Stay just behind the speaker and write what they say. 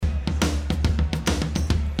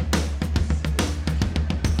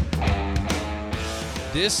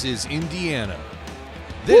This is Indiana.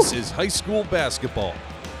 This is high school basketball.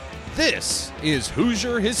 This is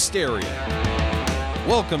Hoosier Hysteria.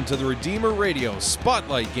 Welcome to the Redeemer Radio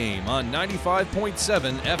Spotlight Game on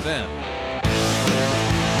 95.7 FM.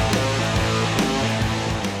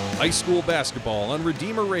 High school basketball on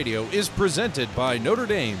Redeemer Radio is presented by Notre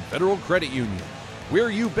Dame Federal Credit Union,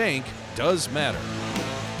 where you bank does matter.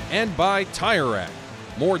 And by Tire Rack.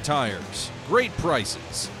 More tires, great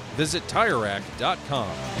prices. Visit TireRack.com.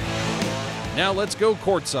 Now let's go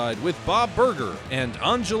courtside with Bob Berger and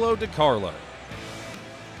Angelo DiCarlo.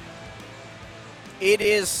 It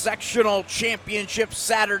is sectional championship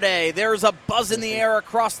Saturday. There's a buzz in the air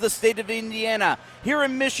across the state of Indiana. Here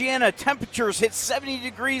in Michiana, temperatures hit 70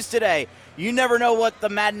 degrees today. You never know what the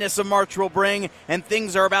madness of March will bring, and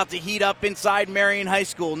things are about to heat up inside Marion High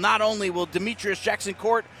School. Not only will Demetrius Jackson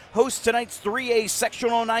Court host tonight's 3A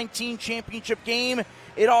Sectional 19 championship game,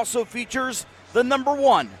 it also features the number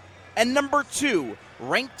 1 and number 2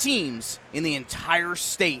 ranked teams in the entire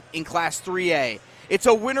state in Class 3A. It's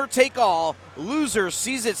a winner-take-all, loser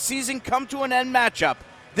sees its season come to an end matchup.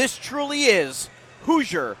 This truly is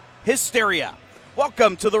Hoosier Hysteria.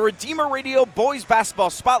 Welcome to the Redeemer Radio Boys Basketball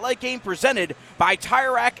Spotlight Game presented by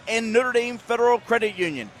Tire Rack and Notre Dame Federal Credit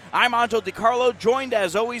Union. I'm Angelo DiCarlo, joined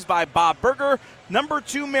as always by Bob Berger. Number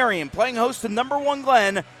 2 Marion playing host to number 1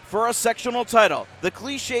 Glenn for a sectional title. The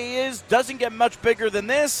cliche is, doesn't get much bigger than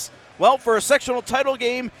this. Well, for a sectional title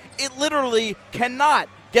game, it literally cannot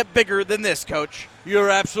get bigger than this, Coach. You're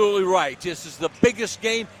absolutely right. This is the biggest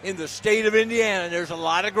game in the state of Indiana. There's a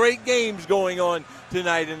lot of great games going on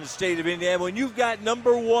tonight in the state of Indiana. When you've got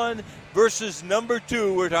number 1 versus number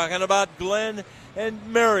 2, we're talking about Glenn and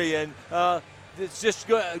Marion. It's just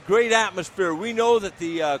a great atmosphere. We know that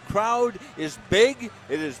the crowd is big.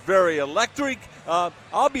 It is very electric.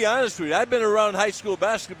 I'll be honest with you. I've been around high school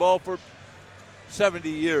basketball for 70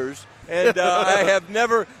 years. And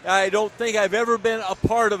I don't think I've ever been a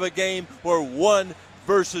part of a game where 1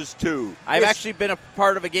 versus 2. I've actually been a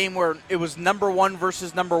part of a game where it was number 1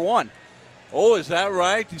 versus number 1. Oh, is that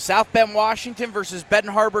right? South Bend, Washington versus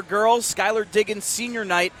Benton Harbor girls. Skylar Diggins senior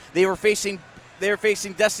night. They were facing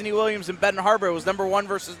Destiny Williams and Benton Harbor. It was number 1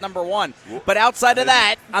 versus number 1. But outside of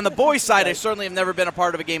that, on the boys' side, I certainly have never been a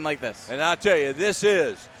part of a game like this. And I'll tell you, this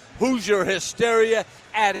is Hoosier Hysteria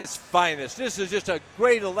at its finest. This is just a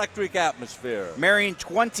great electric atmosphere. Marion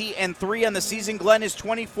 20-3 on the season. Glenn is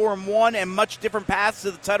 24-1, and much different paths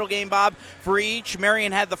to the title game, Bob, for each.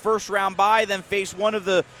 Marion had the first round bye, then faced one of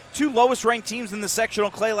the 2 lowest ranked teams in the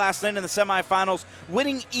sectional, Clay, last night in the semifinals,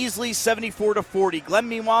 winning easily 74-40. Glenn,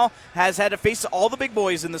 meanwhile, has had to face all the big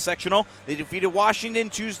boys in the sectional. They defeated Washington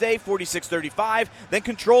Tuesday 46-35, then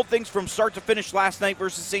controlled things from start to finish last night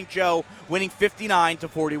versus St. Joe, winning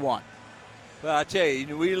 59-41. Well, I tell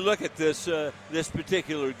you, we look at this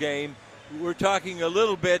particular game, we're talking a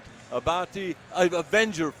little bit about the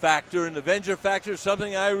Avenger factor, and the Avenger factor is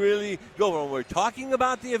something I really go on. We're talking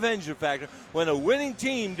about the Avenger factor when a winning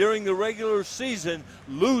team during the regular season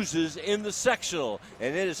loses in the sectional,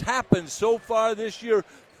 and it has happened so far this year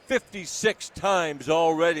 56 times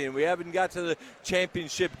already, and we haven't got to the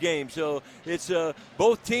championship game. So it's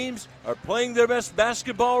both teams are playing their best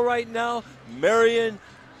basketball right now. Marion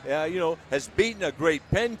has beaten a great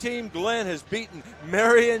Penn team. Glenn has beaten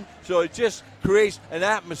Marion. So it just creates an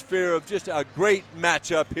atmosphere of just a great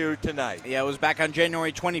matchup here tonight. Yeah, it was back on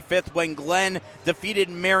January 25th when Glenn defeated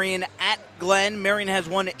Marion at Glenn. Marion has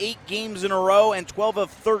won 8 games in a row and 12 of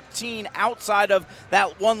 13 outside of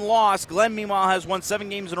that one loss. Glenn, meanwhile, has won 7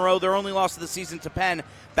 games in a row. Their only loss of the season to Penn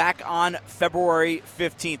back on February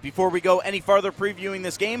 15th. Before we go any farther previewing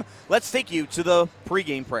this game, let's take you to the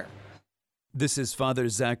pregame prayer. This is Father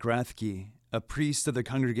Zach Rathke, a priest of the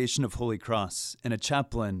Congregation of Holy Cross and a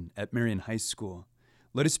chaplain at Marion High School.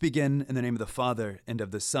 Let us begin in the name of the Father, and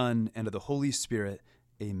of the Son, and of the Holy Spirit.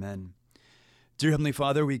 Amen. Dear Heavenly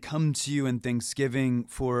Father, we come to you in thanksgiving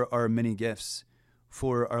for our many gifts,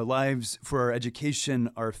 for our lives, for our education,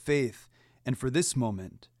 our faith, and for this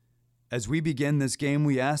moment. As we begin this game,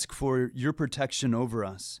 we ask for your protection over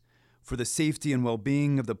us, for the safety and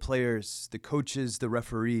well-being of the players, the coaches, the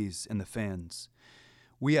referees, and the fans.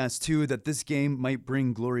 We ask, too, that this game might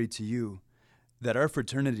bring glory to you, that our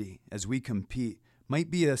fraternity, as we compete, might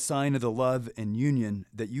be a sign of the love and union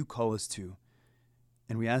that you call us to.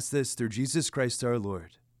 And we ask this through Jesus Christ our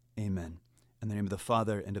Lord. Amen. In the name of the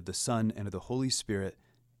Father, and of the Son, and of the Holy Spirit.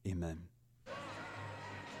 Amen.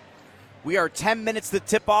 We are 10 minutes to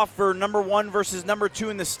tip off for number 1 versus number 2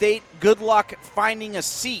 in the state. Good luck finding a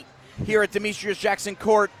seat here at Demetrius Jackson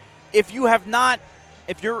Court. If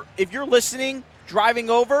you're listening, driving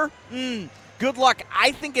over, Good luck.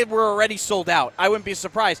 I think we're already sold out. I wouldn't be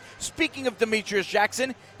surprised. Speaking of Demetrius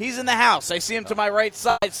Jackson, he's in the house. I see him to my right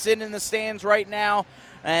side, sitting in the stands right now.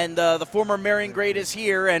 And the former Marion great is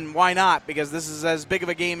here, and why not? Because this is as big of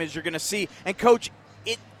a game as you're going to see. And, Coach,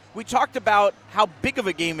 we talked about how big of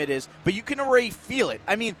a game it is, but you can already feel it.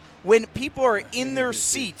 I mean, when people are in their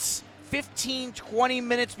seats 15, 20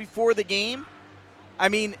 minutes before the game, I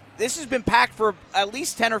mean, this has been packed for at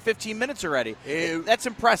least 10 or 15 minutes already. That's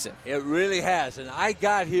impressive. It really has. And I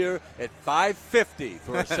got here at 5:50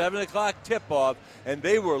 for a 7 o'clock tip-off, and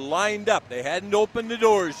they were lined up. They hadn't opened the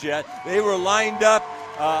doors yet. They were lined up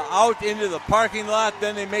out into the parking lot.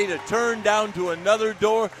 Then they made a turn down to another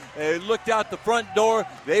door. They looked out the front door.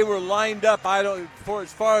 They were lined up. For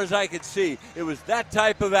as far as I could see, it was that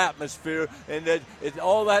type of atmosphere, and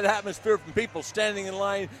all that atmosphere from people standing in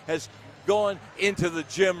line has going into the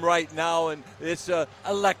gym right now, and it's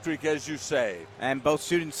electric, as you say. And both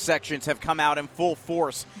student sections have come out in full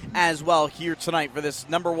force as well here tonight for this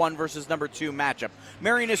number 1 versus number 2 matchup.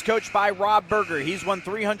 Marion is coached by Rob Berger. He's won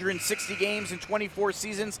 360 games in 24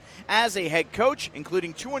 seasons as a head coach,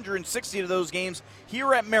 including 260 of those games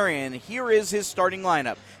here at Marion. Here is his starting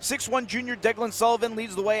lineup. 6'1" junior Declan Sullivan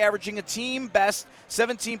leads the way, averaging a team best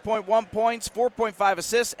 17.1 points, 4.5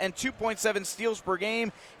 assists, and 2.7 steals per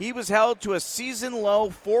game. He was held to a season-low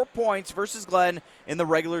 4 points versus Glenn in the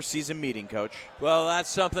regular season meeting, Coach. Well, that's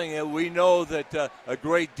something that we know that a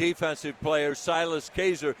great defensive player, Silas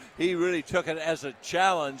Kaiser, he really took it as a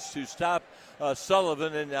challenge to stop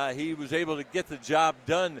Sullivan, and he was able to get the job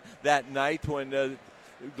done that night when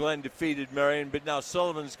Glenn defeated Marion. But now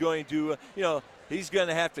Sullivan's going to, he's going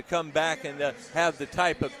to have to come back and have the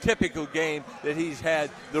type of typical game that he's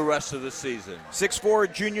had the rest of the season.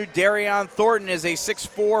 6'4" junior Darion Thornton is a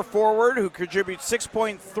 6'4" forward who contributes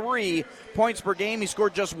 6.3 points per game. He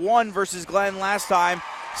scored just 1 versus Glenn last time.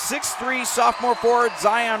 6'3" sophomore forward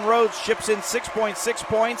Zion Rhodes chips in 6.6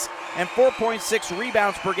 points and 4.6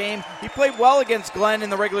 rebounds per game. He played well against Glenn in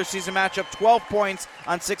the regular season matchup, 12 points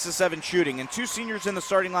on 6 of 7 shooting. And 2 seniors in the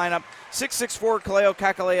starting lineup, 6'4" Kaleo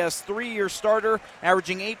Kakalea's 3-year starter,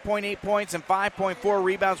 averaging 8.8 points and 5.4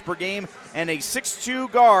 rebounds per game. And a 6'2"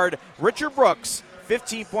 guard, Richard Brooks,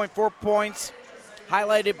 15.4 points,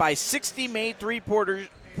 highlighted by 60 made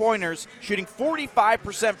three-pointers, shooting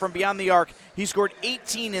 45% from beyond the arc. He scored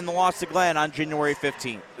 18 in the loss to Glenn on January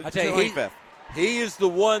 15th. He is the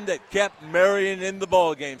one that kept Marion in the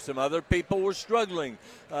ball game. Some other people were struggling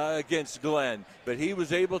against Glenn, but he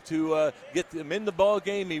was able to get them in the ball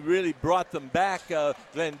game. He really brought them back.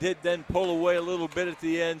 Glenn did then pull away a little bit at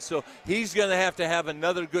the end, so he's going to have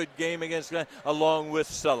another good game against Glenn along with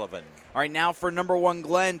Sullivan. All right, now for number 1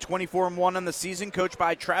 Glenn, 24-1 on the season, coached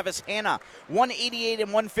by Travis Hanna. 188 and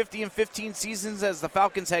 150 in 15 seasons as the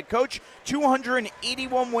Falcons head coach.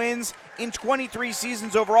 281 wins in 23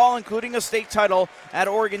 seasons overall, including a state title at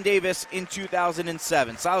Oregon Davis in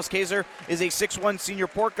 2007. Silas Kaiser is a 6'1" senior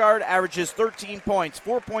point guard, averages 13 points,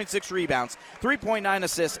 4.6 rebounds, 3.9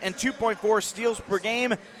 assists, and 2.4 steals per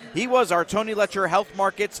game. He was our Tony Letcher Health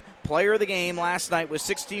Markets player of the game last night with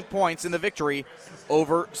 16 points in the victory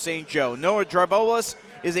over St. Joe. Noah Drabolis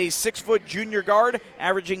is a 6' junior guard,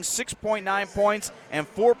 averaging 6.9 points and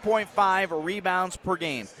 4.5 rebounds per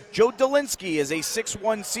game. Joe Dolinsky is a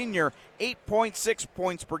 6'1" senior, 8.6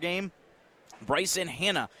 points per game. Bryson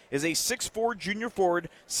Hanna is a 6'4" junior forward,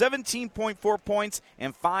 17.4 points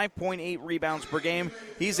and 5.8 rebounds per game.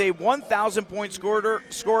 He's a 1,000-point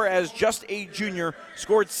scorer as just a junior,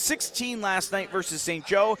 scored 16 last night versus St.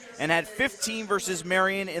 Joe and had 15 versus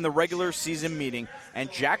Marion in the regular season meeting.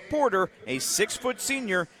 And Jack Porter, a 6'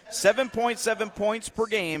 senior, 7.7 points per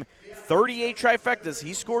game, 38 trifectas.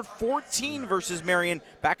 He scored 14 versus Marion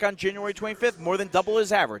back on January 25th, more than double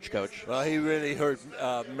his average, Coach. Well, he really hurt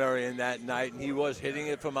Marion that night, and he was hitting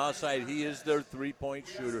it from outside. He is their three-point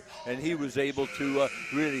shooter, and he was able to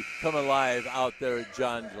really come alive out there at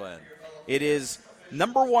John Glenn. It is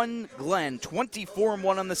number 1 Glenn,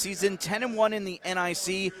 24-1 on the season, 10-1 in the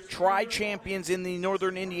NIC, tri-champions in the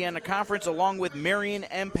Northern Indiana Conference, along with Marion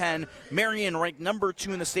and Penn. Marion ranked number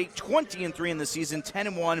 2 in the state, 20-3 in the season,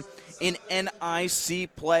 10-1 in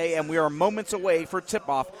NIC play, and we are moments away for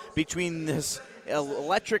tip-off between this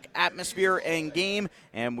electric atmosphere and game,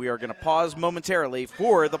 and we are going to pause momentarily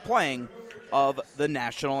for the playing of the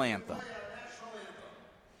national anthem.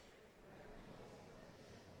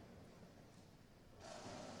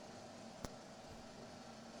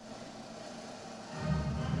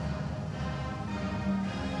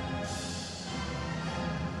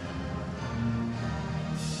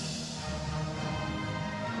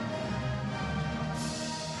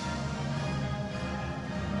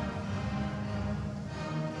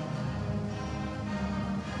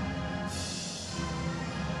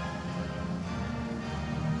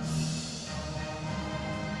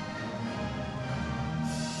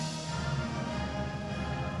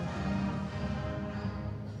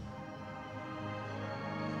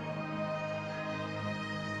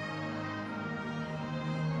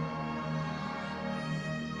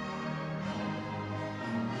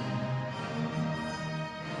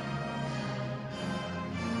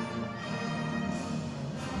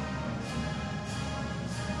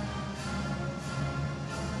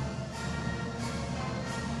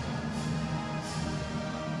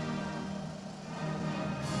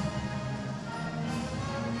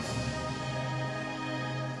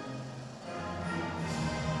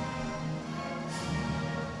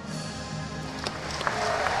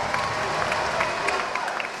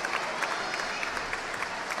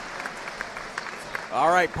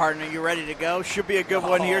 right, partner, you ready to go? Should be a good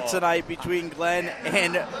one here tonight between Glenn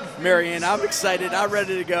and Marion. I'm excited. I'm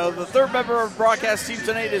ready to go. The third member of the broadcast team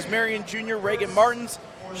tonight is Marion Jr. Reagan Martins.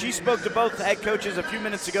 She spoke to both head coaches a few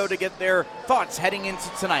minutes ago to get their thoughts heading into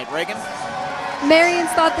tonight. Reagan?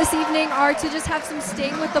 Marion's thought this evening are to just have some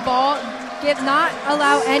sting with the ball, not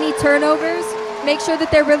allow any turnovers, make sure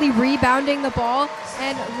that they're really rebounding the ball,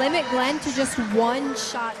 and limit Glenn to just one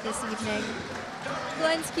shot this evening.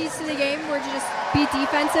 Glenn's keys to the game were to just be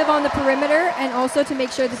defensive on the perimeter and also to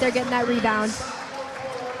make sure that they're getting that rebound.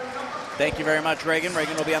 Thank you very much, Reagan.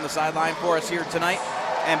 Reagan will be on the sideline for us here tonight.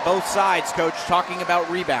 And both sides, Coach, talking about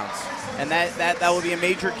rebounds. And that will be a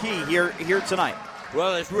major key here tonight.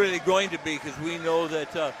 Well, it's really going to be because we know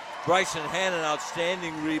that Bryson Hannon,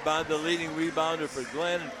 outstanding rebound, the leading rebounder for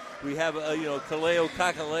Glenn. We have, Kaleo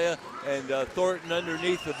Kakalea and Thornton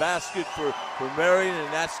underneath the basket for Marion,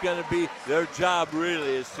 and that's going to be their job,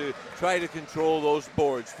 really, is to try to control those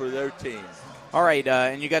boards for their team. All right,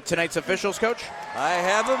 and you got tonight's officials, Coach? I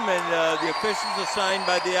have them, and the officials assigned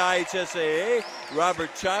by the IHSAA,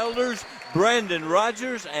 Robert Childers, Brandon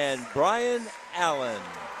Rogers, and Brian Allen.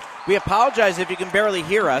 We apologize if you can barely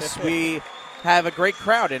hear us. We have a great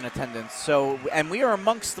crowd in attendance, and we are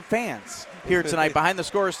amongst the fans here tonight behind the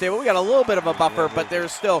scorer's table. We got a little bit of a buffer, but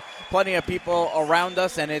there's still plenty of people around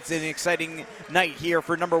us, and it's an exciting night here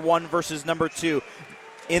for number 1 versus number 2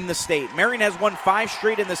 in the state. Marion has won 5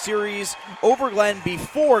 straight in the series over Glenn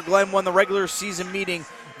before Glenn won the regular season meeting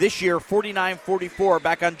this year, 49-44,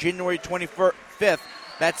 back on January 25th.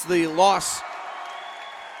 That's the loss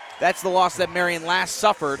that Marion last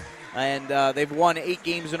suffered. And they've won 8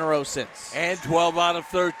 games in a row since. And 12 out of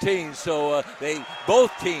 13. So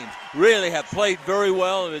both teams really have played very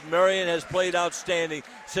well. And Marion has played outstanding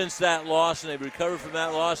since that loss, and they've recovered from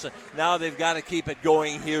that loss. And now they've got to keep it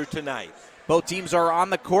going here tonight. Both teams are on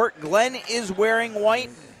the court. Glenn is wearing white.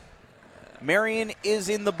 Marion is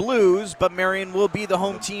in the blues, but Marion will be the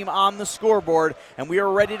home team on the scoreboard, and we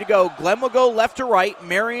are ready to go. Glenn will go left to right.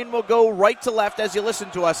 Marion will go right to left as you listen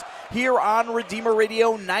to us here on Redeemer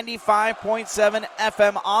Radio 95.7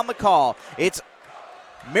 FM on the call. It's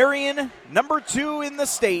Marion, number 2 in the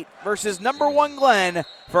state, versus number 1 Glenn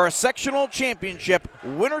for a sectional championship,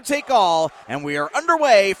 winner take all, and we are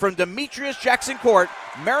underway from Demetrius Jackson Court.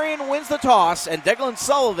 Marion wins the toss, and Declan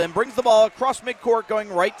Sullivan brings the ball across midcourt going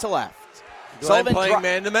right to left. Sullivan playing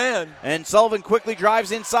man-to-man. And Sullivan quickly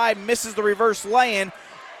drives inside, misses the reverse lay-in.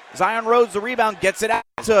 Zion Rhodes, the rebound, gets it out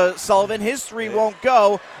to Sullivan. His 3 won't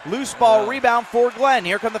go. Loose ball rebound for Glenn.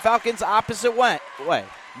 Here come the Falcons opposite way.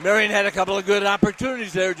 Marion had a couple of good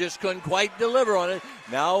opportunities there, just couldn't quite deliver on it.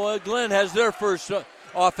 Now Glenn has their first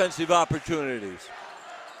offensive opportunities.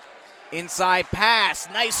 Inside pass,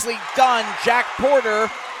 nicely done. Jack Porter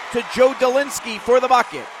to Joe Dolinsky for the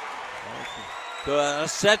bucket. So a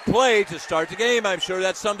set play to start the game. I'm sure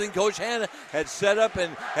that's something Coach Hanna had set up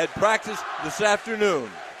and had practiced this afternoon.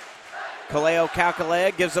 Kaleo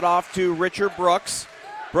Kakalea gives it off to Richard Brooks.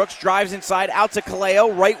 Brooks drives inside, out to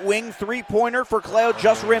Kaleo. Right wing, 3-pointer for Kaleo,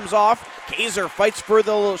 just rims off. Kaiser fights for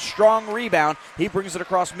the strong rebound. He brings it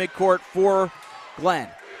across midcourt for Glenn.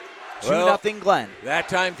 2-0 Glenn. That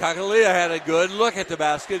time Kakalea had a good look at the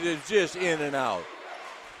basket. It's just in and out.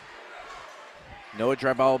 Noah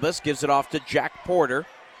Drebalbus gives it off to Jack Porter.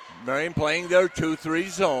 Marion playing their 2-3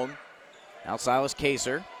 zone. Now Silas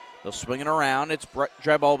Kaiser. They'll swing it around. It's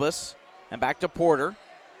Drebalbus. And back to Porter.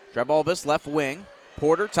 Drebalbus left wing.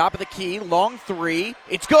 Porter, top of the key. Long 3.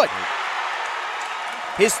 It's good.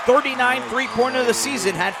 His 39 3-pointer of the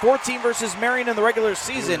season. Had 14 versus Marion in the regular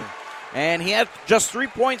season. And he had just 3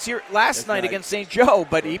 points here last night against St. Joe.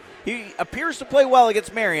 But he appears to play well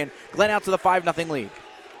against Marion. Glenn out to the 5-0 lead.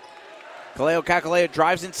 Kaleo Kakalea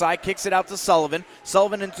drives inside, kicks it out to Sullivan.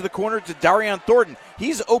 Sullivan into the corner to Darian Thornton.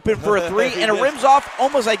 He's open for a 3, and it rims off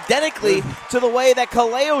almost identically to the way that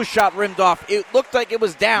Kaleo's shot rimmed off. It looked like it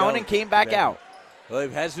was down and came back out. Well,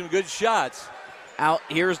 they've had some good shots. Out,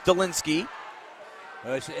 here's Dolinsky.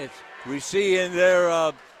 We see in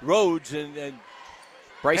there Rhodes and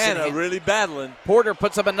Bryson Hanna really battling. Porter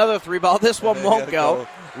puts up another 3-ball. This one won't go.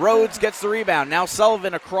 Rhodes gets the rebound. Now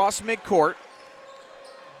Sullivan across midcourt.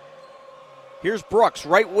 Here's Brooks,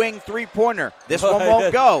 right wing 3-pointer. This one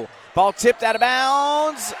won't go. Ball tipped out of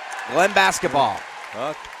bounds. Glenn basketball.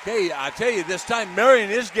 Okay, I tell you, this time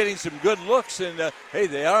Marion is getting some good looks, and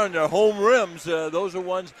they are on their home rims. Those are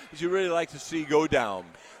ones that you really like to see go down.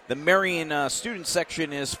 The Marion student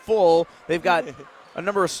section is full. They've got a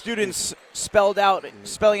number of students spelling out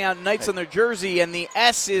Knights on their jersey, and the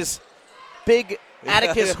S is big.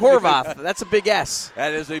 Atticus Horvath. That's a big S.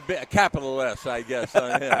 That is a capital S, I guess.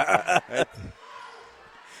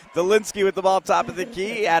 Dolinsky with the ball top of the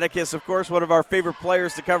key. Atticus, of course, one of our favorite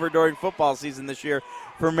players to cover during football season this year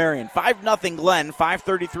for Marion. 5-0 Glenn,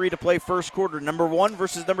 5:33 to play first quarter. Number 1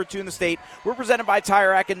 versus number 2 in the state. We're presented by Tire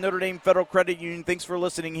Rack and Notre Dame Federal Credit Union. Thanks for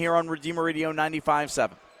listening here on Redeemer Radio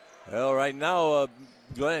 95.7. Well, right now,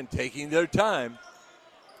 Glenn taking their time.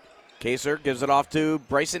 Kaser gives it off to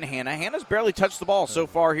Bryson Hanna. Hanna's barely touched the ball so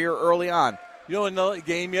far here early on. You know, in the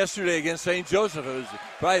game yesterday against St. Joseph, it was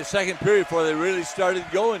probably the second period before they really started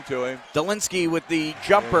going to him. Dolinsky with the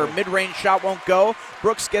jumper. Mid-range shot won't go.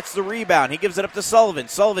 Brooks gets the rebound. He gives it up to Sullivan.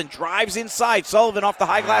 Sullivan drives inside. Sullivan off the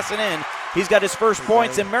high glass and in. He's got his first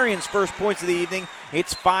points and Marion's first points of the evening.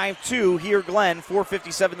 It's 5-2 here, Glenn.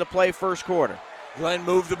 4:57 to play first quarter. Glenn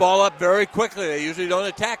moved the ball up very quickly. They usually don't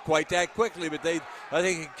attack quite that quickly, but I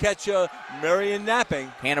think, can catch Marion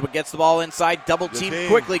napping. Hannah gets the ball inside, double team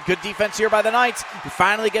quickly. Good defense here by the Knights. He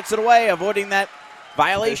finally gets it away, avoiding that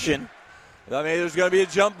violation. I mean, there's going to be a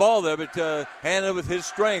jump ball there, but Hannah, with his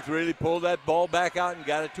strength, really pulled that ball back out and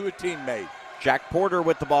got it to a teammate. Jack Porter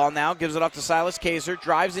with the ball now, gives it off to Silas Kaser,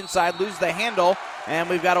 drives inside, loses the handle, and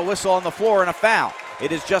we've got a whistle on the floor and a foul.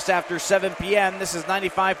 It is just after 7 p.m. This is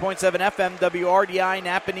 95.7 FM, WRDI,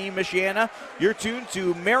 Napanee, Michiana. You're tuned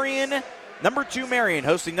to Marion, number 2 Marion,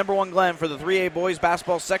 hosting number 1 Glenn for the 3A Boys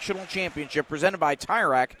Basketball Sectional Championship, presented by Tire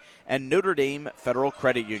Rack and Notre Dame Federal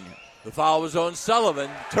Credit Union. The foul was on Sullivan.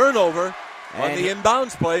 Turnover on the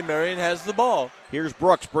inbounds play. Marion has the ball. Here's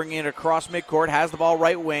Brooks bringing it across midcourt, has the ball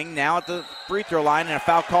right wing, now at the free throw line, and a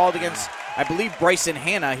foul called against, I believe, Bryson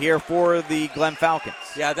Hanna here for the Glen Falcons.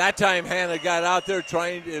 Yeah, that time Hanna got out there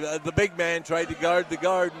trying, the big man tried to guard the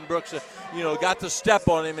guard, and Brooks, got the step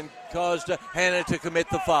on him and caused Hanna to commit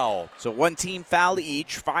the foul. So one team foul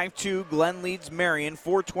each. 5-2, Glen leads Marion.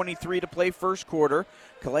 4:23 to play first quarter.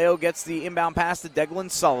 Kaleo gets the inbound pass to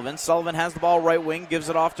Declan Sullivan. Sullivan has the ball right wing, gives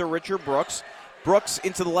it off to Richard Brooks. Brooks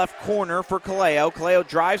into the left corner for Kaleo. Kaleo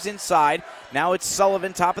drives inside. Now it's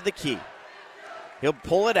Sullivan top of the key. He'll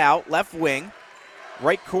pull it out, left wing.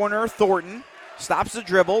 Right corner, Thornton. Stops the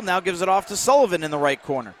dribble, now gives it off to Sullivan in the right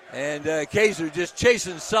corner. And Kaser just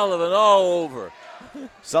chasing Sullivan all over.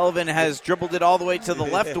 Sullivan has dribbled it all the way to the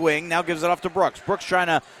left wing, now gives it off to Brooks. Brooks trying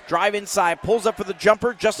to drive inside, pulls up for the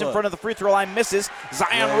jumper, just in front of the free throw line, misses.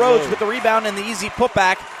 Zion Rhodes with the rebound and the easy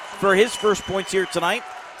putback for his first points here tonight.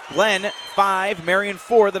 Glenn 5, Marion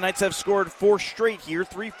 4. The Knights have scored 4 straight here.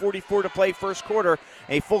 3:44 to play first quarter.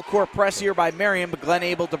 A full court press here by Marion, but Glenn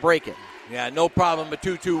able to break it. Yeah, no problem, a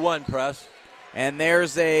 2-2-1 press. And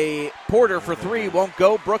there's a Porter for 3, won't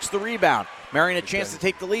go. Brooks the rebound. Marion a chance to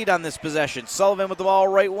take the lead on this possession. Sullivan with the ball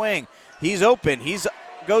right wing. He's open.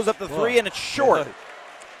 Goes up the 3, and it's short.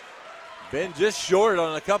 Been just short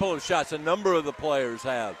on a couple of shots. A number of the players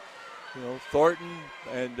have. Thornton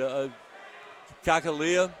and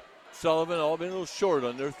Kakalea, Sullivan, all been a little short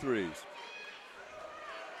on their threes.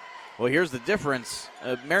 Well, here's the difference.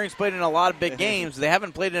 Marion's played in a lot of big games. They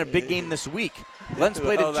haven't played in a big game this week. Glenn's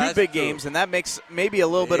played in 2 big games, and that makes maybe a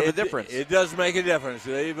little bit of a difference. It does make a difference.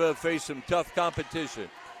 They've faced some tough competition.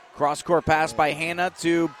 Cross-court pass by Hanna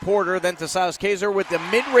to Porter, then to Silas Kaser with the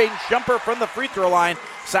mid-range jumper from the free throw line.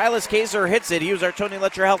 Silas Kaser hits it. He was our Tony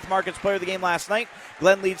Letcher Health Markets player of the game last night.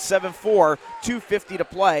 Glenn leads 7-4, 2:50 to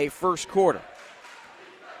play first quarter.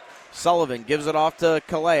 Sullivan gives it off to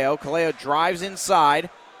Kaleo. Kaleo drives inside.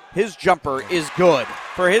 His jumper is good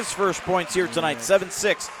for his first points here tonight.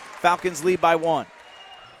 7-6. Falcons lead by 1.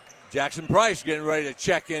 Jackson Price getting ready to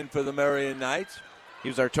check in for the Marion Knights. He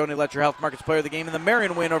was our Tony Letcher Health Markets player of the game in the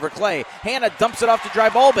Marion win over Clay. Hanna dumps it off to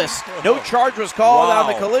Drybulbus. No charge was called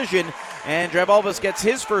on the collision, and Drybulbus gets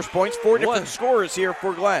his first points. 4 different scorers here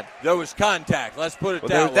for Glenn. There was contact. Let's put it that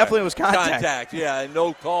there way. Definitely was contact. Yeah, and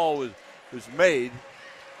no call was made.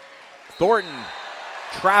 Thornton,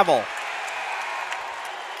 travel.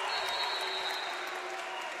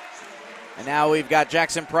 And now we've got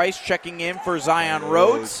Jackson Price checking in for Zion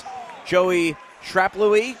Rhodes. Joey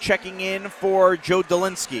Schraplui checking in for Joe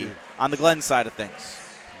Dolinsky on the Glenn side of things.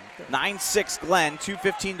 9-6 Glenn,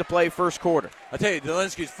 2:15 to play first quarter. I tell you,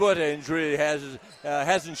 Dolinsky's foot injury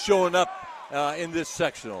hasn't shown up in this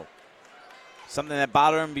sectional. Something that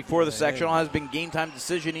bothered him before the sectional has been game time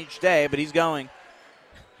decision each day, but he's going.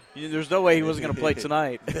 There's no way he wasn't going to play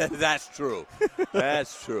tonight. That's true.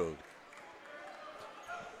 That's true.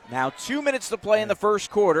 Now 2 minutes to play in the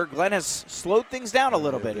first quarter. Glenn has slowed things down a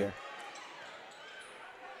little bit here.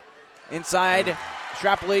 Inside,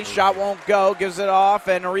 Schrapley, shot won't go, gives it off,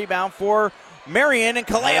 and a rebound for Marion, and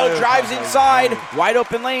Kaleo drives inside, wide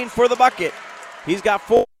open lane for the bucket. He's got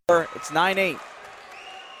 4, it's 9-8.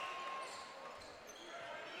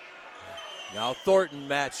 Now Thornton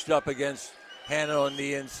matched up against Hanna on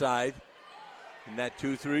the inside. in that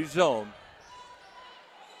 2-3 zone.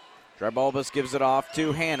 Drybulbus gives it off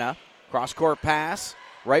to Hannah. Cross-court pass.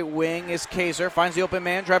 Right wing is Kaiser. Finds the open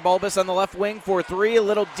man. Drybulbus on the left wing for three. A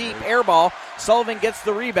little deep air ball. Sullivan gets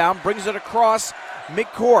the rebound. Brings it across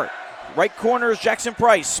midcourt. Right corner is Jackson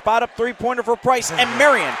Price. Spot up three-pointer for Price. And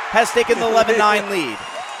Marion has taken the 11-9 lead.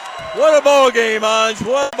 What a ball game, Anj.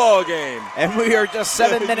 What a ball game. And we are just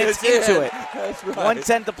 7 minutes into it. That's right.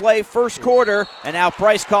 1:10 to play, first quarter. And now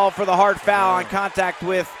Price called for the hard foul on contact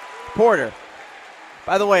with Porter.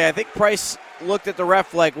 By the way, I think Price looked at the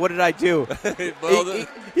ref like, what did I do? Well,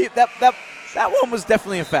 that one was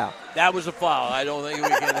definitely a foul. that was a foul. I don't think we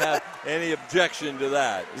can have any objection to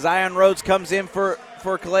that. Zion Rhodes comes in for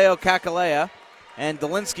Kaleo Kakalea. And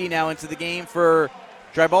Dolinsky now into the game for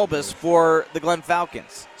Drybulbus for the Glen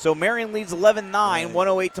Falcons. So Marion leads 11-9,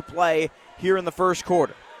 1:08 to play here in the first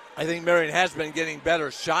quarter. I think Marion has been getting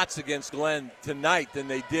better shots against Glen tonight than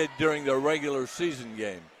they did during their regular season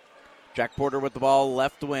game. Jack Porter with the ball,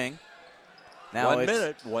 left wing. Now 1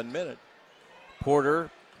 minute.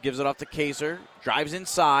 Porter gives it off to Kaiser, drives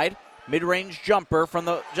inside, mid-range jumper from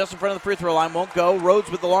just in front of the free throw line, won't go.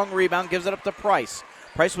 Rhodes with the long rebound, gives it up to Price.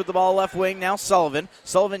 Price with the ball left wing, now Sullivan.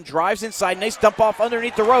 Sullivan drives inside, nice dump off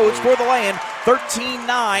underneath the Rhodes for the lay-in.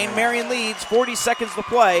 13-9, Marion leads, 40 seconds to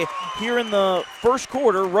play. Here in the first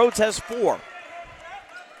quarter, Rhodes has 4.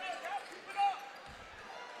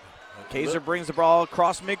 Kaiser brings the ball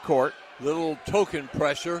across midcourt. Little token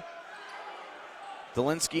pressure.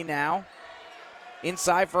 Dolinsky now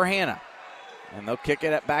inside for Hannah. And they'll kick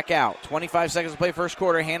it back out. 25 seconds to play first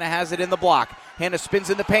quarter. Hannah has it in the block. Hannah spins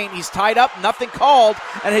in the paint. He's tied up. Nothing called.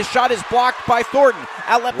 And his shot is blocked by Thornton.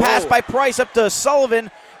 Outlet pass by Price up to Sullivan.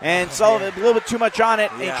 And Sullivan, a little bit too much on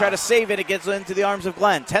it. And he tried to save it. It gets into the arms of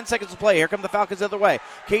Glenn. 10 seconds to play. Here come the Falcons the other way.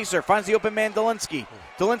 Kaiser finds the open man, Dolinsky.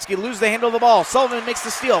 Dolinsky loses the handle of the ball. Sullivan makes the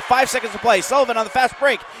steal. 5 seconds to play. Sullivan on the fast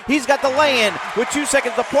break. He's got the lay-in with 2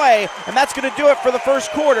 seconds to play. And that's going to do it for the first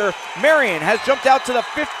quarter. Marion has jumped out to the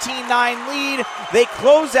 15-9 lead. They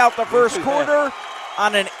close out the first quarter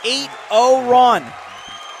on an 8-0 run.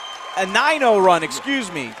 A 9-0 run,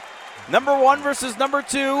 excuse me. Number 1 versus number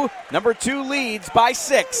 2. Number 2 leads by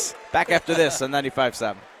 6. Back after this on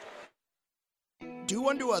 95.7. Do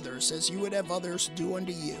unto others as you would have others do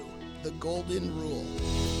unto you. The golden rule.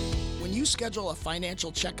 When you schedule a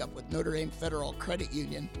financial checkup with Notre Dame Federal Credit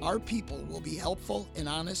Union, our people will be helpful and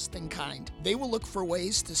honest and kind. They will look for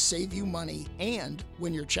ways to save you money, and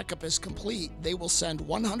when your checkup is complete, they will send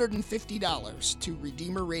 $150 to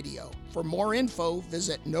Redeemer Radio. For more info,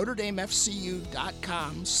 visit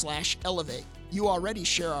NotreDameFCU.com/elevate. You already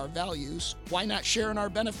share our values. Why not share in our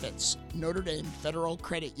benefits? Notre Dame Federal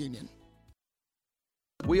Credit Union.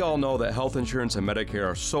 We all know that health insurance and Medicare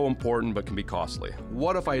are so important but can be costly.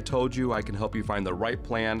 What if I told you I can help you find the right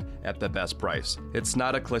plan at the best price? It's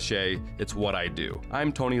not a cliche, it's what I do.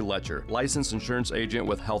 I'm Tony Letcher, licensed insurance agent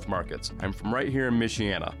with Health Markets. I'm from right here in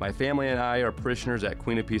Michiana. My family and I are parishioners at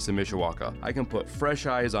Queen of Peace in Mishawaka. I can put fresh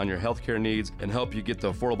eyes on your healthcare needs and help you get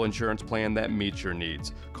the affordable insurance plan that meets your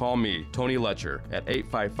needs. Call me, Tony Letcher, at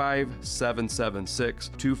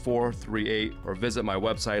 855-776-2438 or visit my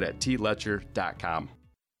website at tletcher.com.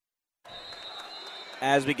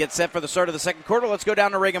 As we get set for the start of the second quarter, let's go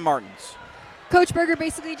down to Reagan Martins. Coach Berger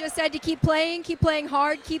basically just said to keep playing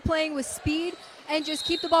hard, keep playing with speed, and just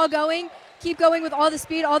keep the ball going, keep going with all the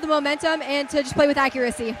speed, all the momentum, and to just play with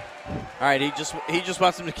accuracy. All right, he just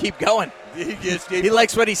wants him to keep going. He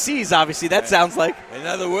likes what he sees, obviously, that sounds like. In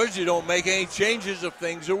other words, you don't make any changes if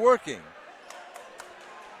things are working.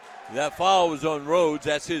 That foul was on Rhodes.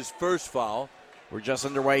 That's his first foul. We're just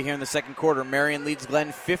underway here in the second quarter. Marion leads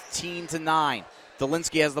Glenn 15-9.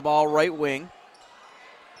 Dolinsky has the ball right wing.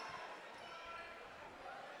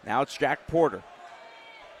 Now it's Jack Porter.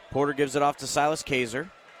 Porter gives it off to Silas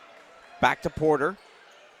Kaiser. Back to Porter.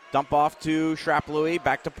 Dump off to Shrap-Louis.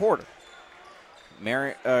 Back to Porter.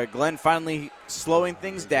 Glenn finally slowing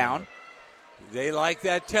things down. They like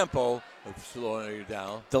that tempo of slowing you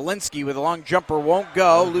down. Dolinsky with a long jumper won't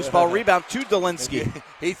go. Loose ball rebound to Dolinsky.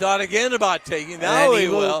 He thought again about taking that. And he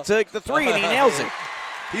will take the three, and he nails it.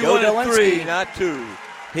 He wanted 3, not 2.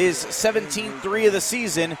 His 17th 3 of the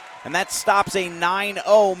season, and that stops a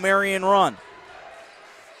 9-0 Marion run.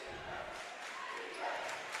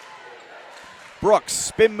 Brooks,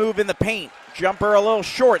 spin move in the paint. Jumper a little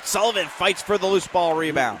short. Sullivan fights for the loose ball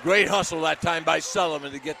rebound. Great hustle that time by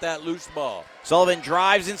Sullivan to get that loose ball. Sullivan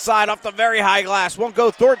drives inside off the very high glass. Won't go.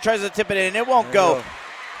 Thornton tries to tip it in. It won't go.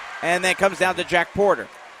 And then comes down to Jack Porter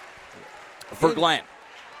for Glenn.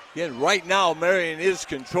 Again, right now, Marion is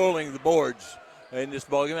controlling the boards in this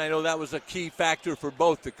ballgame. I know that was a key factor for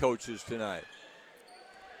both the coaches tonight.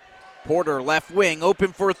 Porter, left wing,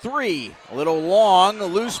 open for three. A little long, a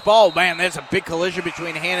loose ball. Man, there's a big collision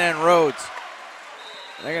between Hannah and Rhodes.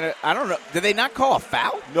 I don't know. Did they not call a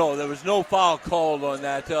foul? No, there was no foul called on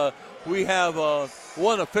that. We have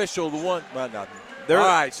one official, all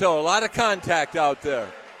right, so a lot of contact out there.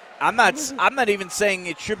 I'm not even saying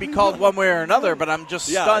it should be called one way or another, but I'm just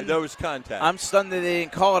stunned. Yeah, there was contact. I'm stunned that they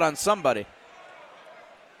didn't call it on somebody.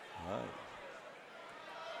 All right.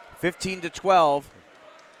 15-12.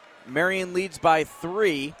 Marion leads by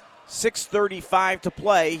 3. 6:35 to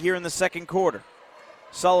play here in the second quarter.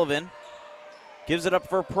 Sullivan gives it up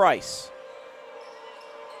for Price.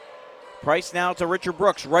 Price now to Richard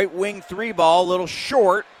Brooks. Right wing three ball, a little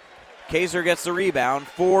short. Kaiser gets the rebound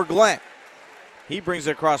for Glenn. He brings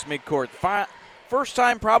it across midcourt. First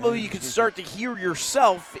time probably you can start to hear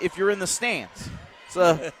yourself if you're in the stands.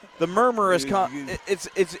 So the murmur has come.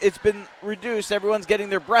 It's been reduced. Everyone's getting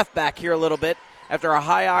their breath back here a little bit after a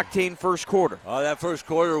high-octane first quarter. Oh, that first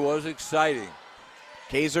quarter was exciting.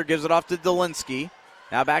 Kaiser gives it off to Dolinsky.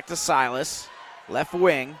 Now back to Silas. Left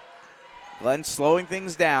wing. Glenn slowing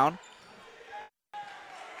things down.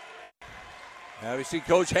 Now we see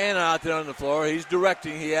Coach Hannah out there on the floor. He's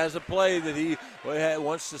directing. He has a play that he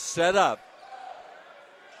wants to set up.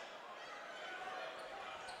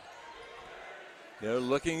 They're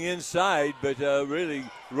looking inside, but really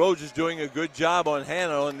Rhodes is doing a good job on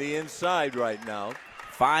Hannah on the inside right now.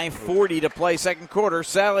 5:40 to play second quarter.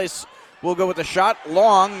 Silas will go with the shot.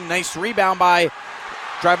 Long, nice rebound by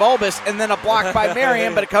Drybulbis, and then a block by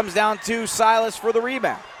Marion, but it comes down to Silas for the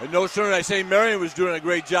rebound. And no sooner I say Marion was doing a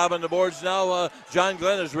great job on the boards, now John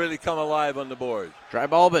Glenn has really come alive on the board.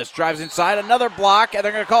 Drybulbis drives inside, another block, and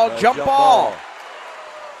they're going to call it jump ball.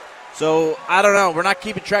 So, I don't know. We're not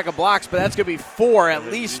keeping track of blocks, but that's going to be 4 at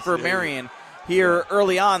least for Marion here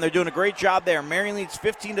early on. They're doing a great job there. Marion leads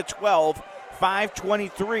 15-12,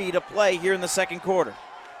 5:23 to play here in the second quarter.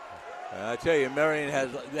 I tell you, Marion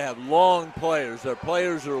they have long players. Their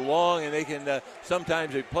players are long, and they can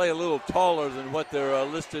sometimes they play a little taller than what they're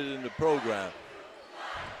listed in the program.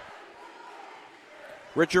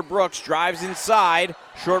 Richard Brooks drives inside.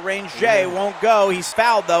 Short range Jay won't go. He's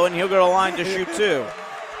fouled, though, and he'll go to the line to shoot 2.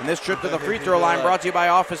 And this trip to the free throw line brought to you by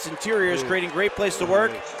Office Interiors, creating a great place to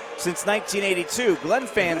work since 1982. Glenn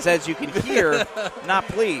fans, as you can hear, not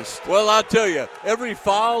pleased. Well, I'll tell you, every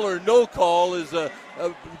foul or no call is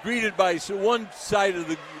greeted by one side of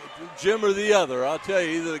the gym or the other. I'll tell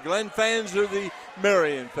you, either the Glenn fans or the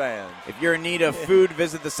Marion fans. If you're in need of food,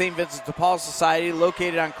 visit the St. Vincent de Paul Society,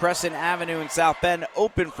 located on Crescent Avenue in South Bend,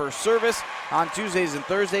 open for service on Tuesdays and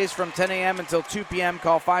Thursdays from 10 a.m. until 2 p.m.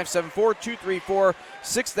 Call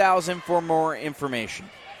 574-234-6000 for more information.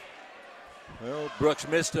 Well, Brooks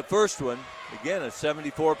missed the first one. Again, a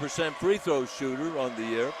 74% free throw shooter on the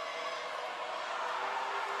year.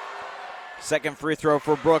 Second free throw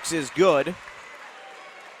for Brooks is good.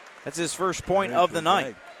 That's his first point of the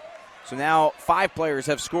night. So now 5 players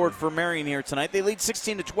have scored for Marion here tonight. They lead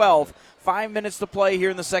 16-12. 5 minutes to play here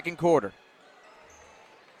in the second quarter.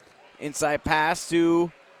 Inside pass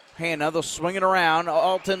to Hannah. They'll swing it around.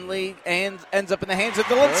 Ultimately ends up in the hands of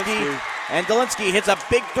Dolinsky. And Dolinsky hits a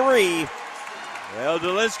big 3. Well,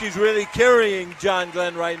 Dolinsky's really carrying John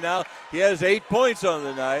Glenn right now. He has 8 points on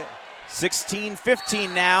the night.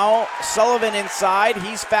 16-15 now. Sullivan inside.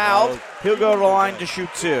 He's fouled. He'll go to the line to shoot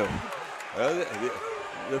 2. Well,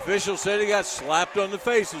 the official said he got slapped on the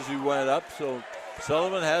face as he went up, so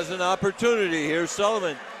Sullivan has an opportunity here.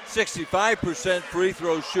 Sullivan, 65% free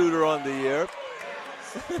throw shooter on the year.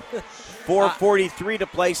 4:43 to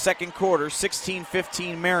play second quarter.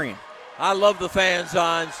 16-15 Marion. I love the fans,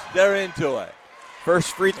 Hans. They're into it.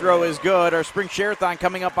 First free throw is good. Our Spring Share-a-thon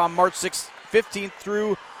coming up on March 15th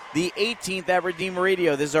through the 18th at Redeemer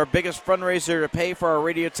Radio. This is our biggest fundraiser to pay for our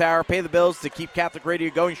radio tower, pay the bills to keep Catholic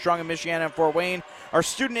radio going strong in Michiana and Fort Wayne. Our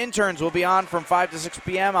student interns will be on from 5 to 6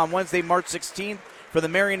 p.m. on Wednesday, March 16th for the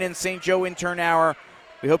Marion and St. Joe Intern Hour.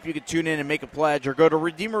 We hope you can tune in and make a pledge, or go to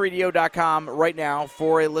RedeemerRadio.com right now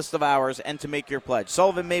for a list of hours and to make your pledge.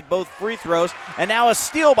 Sullivan made both free throws, and now a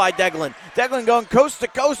steal by Deglin. Deglin going coast to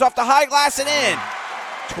coast off the high glass and in.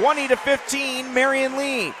 20-15, Marion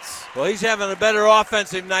leads. Well, he's having a better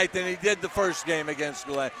offensive night than he did the first game against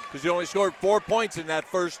Glenn, because he only scored 4 points in that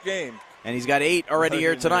first game. And he's got 8 already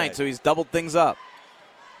here tonight, so he's doubled things up.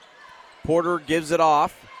 Porter gives it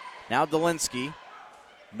off. Now Dolinsky.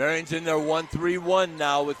 Marion's in there 1-3-1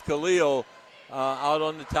 now with Khalil out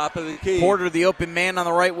on the top of the key. Porter, the open man on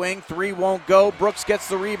the right wing. 3 won't go. Brooks gets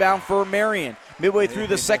the rebound for Marion. Midway through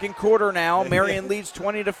the second quarter now, Marion leads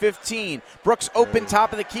 20-15. Brooks open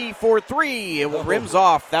top of the key for 3. It rims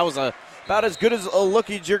off. That was about as good as a look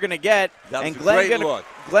as you're going to get. That was and a great look.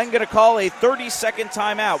 Glenn going to call a 30-second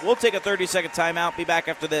timeout. We'll take a 30-second timeout. Be back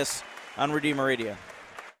after this on Redeemer Radio.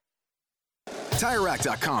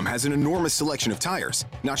 TireRack.com has an enormous selection of tires.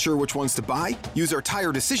 Not sure which ones to buy? Use our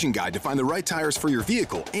Tire Decision Guide to find the right tires for your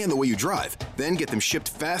vehicle and the way you drive. Then get them shipped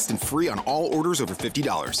fast and free on all orders over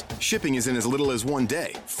 $50. Shipping is in as little as 1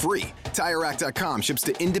 day. Free. TireRack.com ships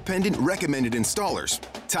to independent, recommended installers.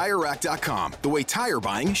 TireRack.com, the way tire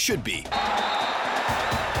buying should be.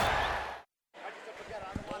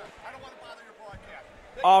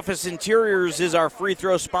 Office Interiors is our free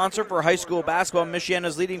throw sponsor for high school basketball.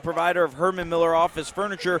 Michiana's leading provider of Herman Miller office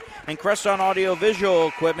furniture and Creston audio visual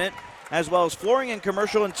equipment, as well as flooring and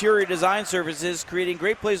commercial interior design services, creating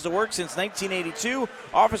great places to work since 1982.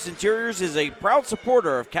 Office Interiors is a proud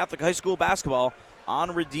supporter of Catholic high school basketball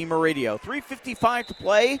on Redeemer Radio. 3:55 to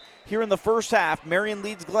play here in the first half. Marion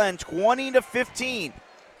leads Glenn 20-15.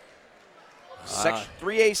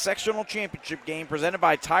 3A sectional championship game presented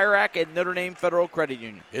by Tire Rack and Notre Dame Federal Credit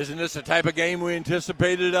Union. Isn't this the type of game we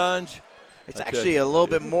anticipated, Anj? It's actually a little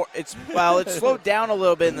bit more. It slowed down a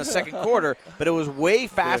little bit in the second quarter, but it was way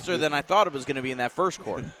faster than I thought it was going to be in that first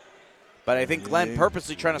quarter. But I think Glenn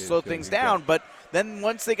purposely trying to slow things down. But then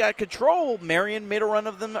once they got control, Marion made a run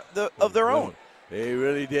of their own. They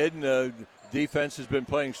really did, and defense has been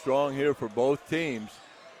playing strong here for both teams.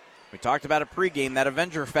 We talked about a pregame. That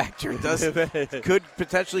Avenger factor could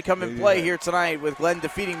potentially come in play here tonight with Glenn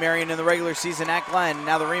defeating Marion in the regular season at Glenn.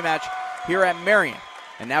 Now the rematch here at Marion.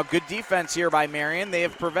 And now good defense here by Marion. They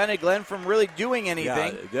have prevented Glenn from really doing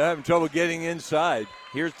anything. Yeah, they're having trouble getting inside.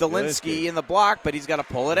 Here's Delinsky in the block, but he's got to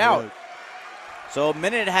pull it out. So a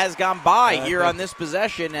minute has gone by here on this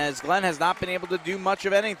possession as Glenn has not been able to do much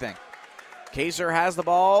of anything. Kaiser has the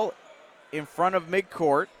ball in front of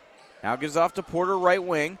midcourt. Now gives off to Porter, right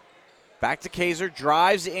wing. Back to Kaiser,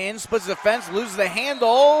 drives in, splits the fence, loses the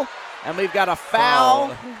handle, and we've got a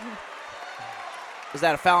foul. Is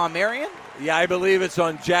that a foul on Marion? Yeah, I believe it's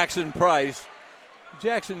on Jackson Price.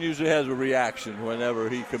 Jackson usually has a reaction whenever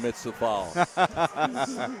he commits the foul.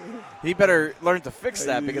 He better learn to fix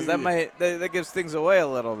that because that gives things away a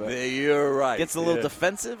little bit. You're right. Gets a little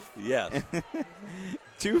defensive. Yes.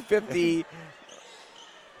 2:50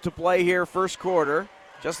 to play here, first quarter.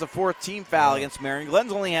 Just the fourth team foul against Marion.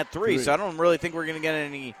 Glenn's only had three, so I don't really think we're going to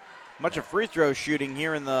get much of free throw shooting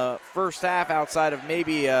here in the first half outside of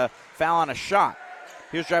maybe a foul on a shot.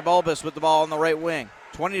 Here's Drybulbis with the ball on the right wing.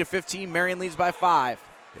 20-15, Marion leads by 5.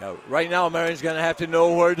 Yeah, right now, Marion's going to have to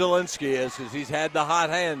know where Delinsky is because he's had the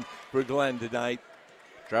hot hand for Glenn tonight.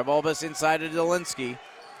 Drybulbis inside to Delinsky.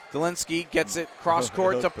 Delinsky gets it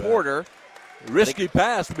cross-court to Porter. Risky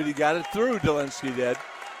pass, but he got it through, Delinsky did.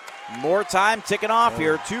 More time ticking off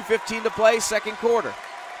here. 2:15 to play, second quarter.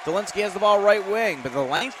 Delinsky has the ball right wing, but the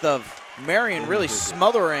length of Marion really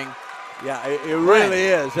smothering. Yeah, it really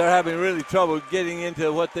is. They're having really trouble getting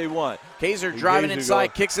into what they want. Kaiser driving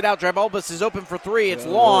inside, kicks it out. Drybulbis is open for three. It's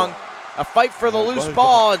long. A fight for the loose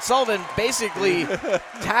ball, and Sullivan basically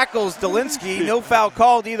tackles Delinsky. No foul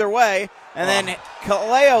called either way. And then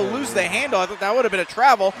Kaleo loses the handle. I thought that would have been a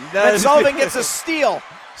travel. And Sullivan gets a steal.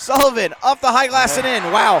 Sullivan up the high glass and in.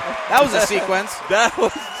 Wow, that was a sequence.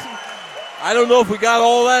 I don't know if we got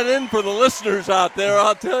all that in for the listeners out there.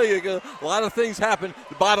 I'll tell you, a lot of things happened.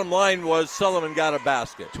 The bottom line was Sullivan got a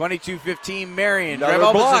basket. 22-15 Marion.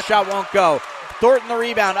 Drybulbis' shot won't go. Thornton the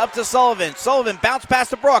rebound up to Sullivan. Sullivan bounce pass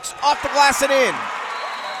to Brooks. Off the glass and in.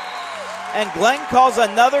 And Glenn calls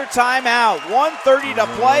another timeout. 1:30 to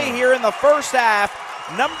play here in the first half.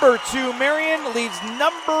 Number 2 Marion leads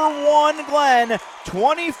number 1 Glenn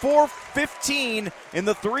 24-15 in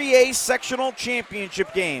the 3A sectional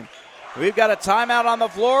championship game. We've got a timeout on the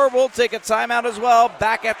floor. We'll take a timeout as well.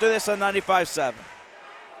 Back after this on 95.7.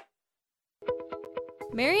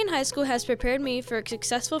 Marion High School has prepared me for a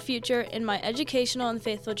successful future in my educational and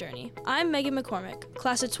faithful journey. I'm Megan McCormick,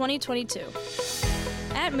 class of 2022.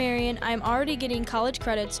 At Marion, I'm already getting college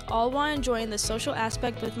credits, all while enjoying the social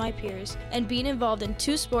aspect with my peers and being involved in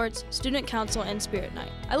 2 sports, Student Council, and Spirit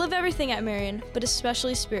Night. I love everything at Marion, but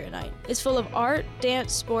especially Spirit Night. It's full of art,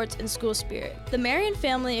 dance, sports, and school spirit. The Marion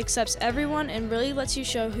family accepts everyone and really lets you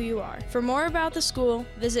show who you are. For more about the school,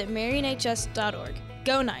 visit marionhs.org.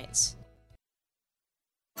 Go Knights!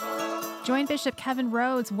 Join Bishop Kevin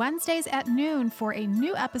Rhodes Wednesdays at noon for a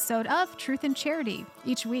new episode of Truth and Charity.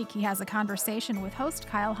 Each week, he has a conversation with host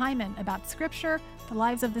Kyle Hyman about Scripture, the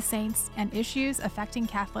lives of the saints, and issues affecting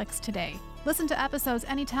Catholics today. Listen to episodes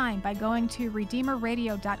anytime by going to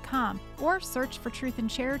RedeemerRadio.com or search for Truth and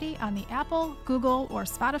Charity on the Apple, Google, or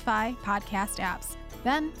Spotify podcast apps.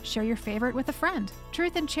 Then share your favorite with a friend.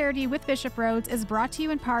 Truth and Charity with Bishop Rhodes is brought to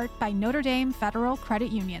you in part by Notre Dame Federal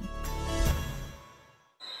Credit Union.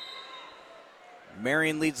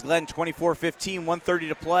 Marion leads Glenn 24-15, 1:30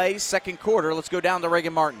 to play. Second quarter, let's go down to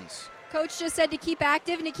Reagan Martins. Coach just said to keep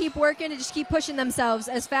active and to keep working and just keep pushing themselves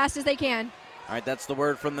as fast as they can. All right, that's the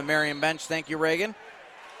word from the Marion bench. Thank you, Reagan.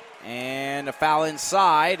 And a foul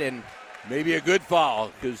inside, and maybe a good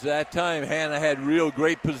foul, because that time Hannah had real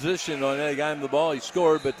great position on it. He got him the ball, he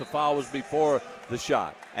scored, but the foul was before the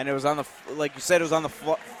shot. And it was on the, like you said, it was on the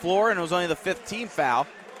floor, and it was only the 15th foul.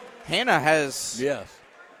 Hannah has, yes.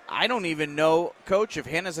 I don't even know, Coach, if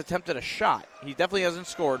Hannah's attempted a shot. He definitely hasn't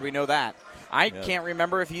scored. We know that. I can't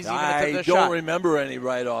remember if he's even attempted a shot. I don't remember any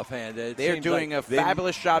right offhand. They're doing a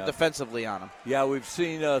fabulous job defensively on him. Yeah, we've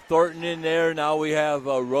seen Thornton in there. Now we have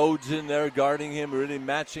Rhodes in there guarding him, really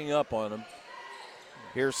matching up on him.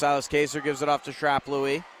 Here's Silas Kaiser, gives it off to Schrapp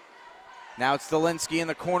Louis. Now it's Delinsky in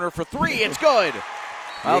the corner for three. It's good.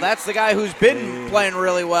 Well, that's the guy who's been playing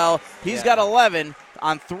really well. He's got 11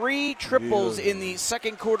 on 3 triples in the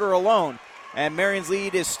second quarter alone. And Marion's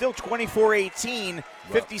lead is still 24-18,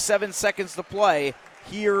 57 seconds to play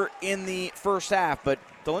here in the first half. But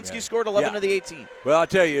Delinsky scored 11 of the 18. Well, I'll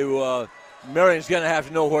tell you, Marion's going to have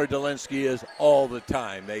to know where Delinsky is all the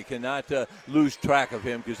time. They cannot lose track of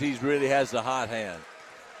him because he really has the hot hand.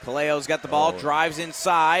 Kaleo's got the ball, drives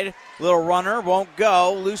inside. Little runner, won't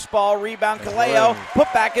go. Loose ball, rebound, Kaleo.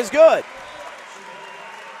 Put back is good.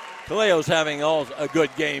 Kaleo's having a good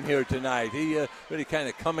game here tonight. He really kind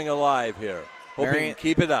of coming alive here. Hoping he can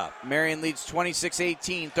keep it up. Marion leads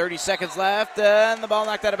 26-18. 30 seconds left, and the ball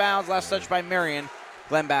knocked out of bounds. Last touch by Marion.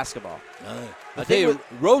 Glenn basketball. I tell you,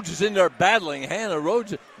 Rhodes is in there battling. Hannah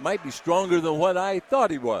Rhodes might be stronger than what I thought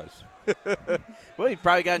he was. Well, he's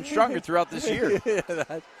probably gotten stronger throughout this year.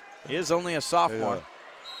 He is only a sophomore.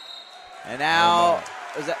 And now,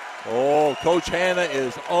 Coach Hannah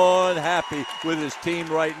is unhappy with his team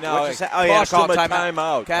right now. He had to call a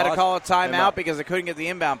timeout. Had to call a timeout because they couldn't get the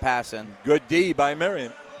inbound pass in. Good D by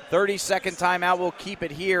Marion. 30-second timeout. We'll keep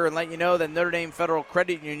it here and let you know that Notre Dame Federal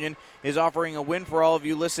Credit Union is offering a win for all of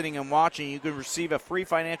you listening and watching. You can receive a free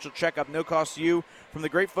financial checkup, no cost to you, from the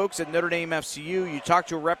great folks at Notre Dame FCU. You talk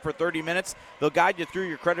to a rep for 30 minutes. They'll guide you through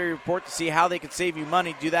your credit report to see how they can save you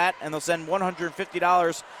money. Do that, and they'll send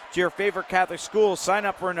 $150 to your favorite Catholic school. Sign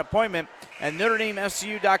up for an appointment at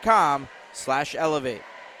NotreDameFCU.com/elevate.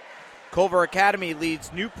 Culver Academy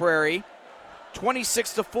leads New Prairie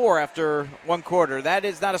 26-4 after one quarter. That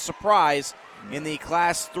is not a surprise in the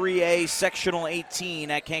Class 3A Sectional 18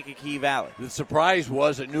 at Kankakee Valley. The surprise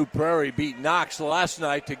was that New Prairie beat Knox last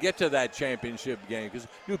night to get to that championship game because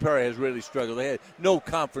New Prairie has really struggled. They had no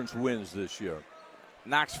conference wins this year.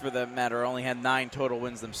 Knox, for that matter, only had 9 total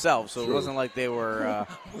wins themselves, so it wasn't like they were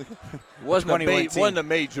wasn't a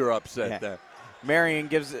major upset there. Marion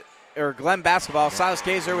gives it, or Glenn basketball. Silas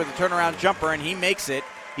Kaiser with a turnaround jumper, and he makes it.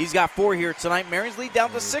 He's got 4 here tonight. Marion's lead down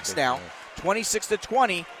to 6 now,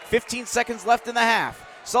 26-20. 15 seconds left in the half.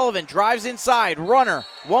 Sullivan drives inside. Runner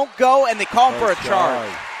won't go, and they call him for a charge.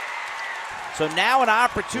 So now an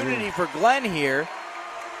opportunity for Glenn here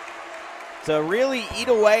to really eat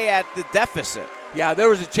away at the deficit. Yeah, there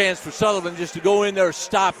was a chance for Sullivan just to go in there,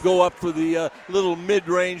 go up for the little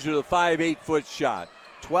mid-range or the 5-8-foot shot.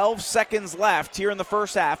 12 seconds left here in the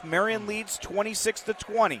first half. Marion leads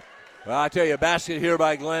 26-20. Well, I tell you, a basket here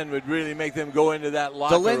by Glenn would really make them go into that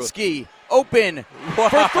locker. Delinsky open for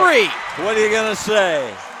 3. What are you going to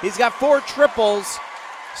say? He's got 4 triples.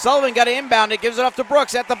 Sullivan got to inbound it, gives it up to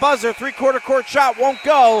Brooks at the buzzer. 3-quarter court shot won't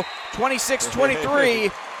go.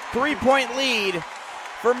 26-23, 3-point lead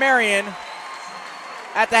for Marion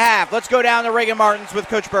at the half. Let's go down to Reagan Martins with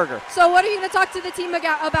Coach Berger. So what are you going to talk to the team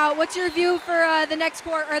about? What's your view for the next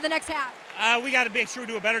quarter or the next half? We got to make sure we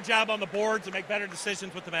do a better job on the boards and make better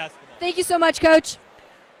decisions with the basketball. Thank you so much, Coach.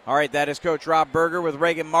 All right, that is Coach Rob Berger with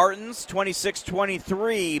Reagan Martins.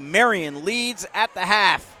 26-23. Marion leads at the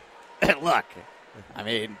half. Look, I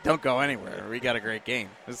mean, don't go anywhere. We got a great game.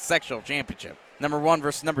 It's a sectional championship. Number 1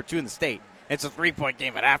 versus number 2 in the state. It's a 3-point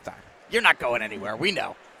game at halftime. You're not going anywhere. We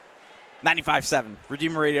know. 95.7,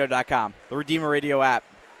 RedeemerRadio.com, the Redeemer Radio app.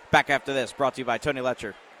 Back after this, brought to you by Tony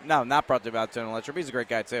Letcher. No, not brought to you by Tony Letcher, but he's a great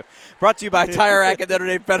guy, too. Brought to you by Tire Rack at Notre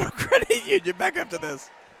Dame Federal Credit Union. Back after this.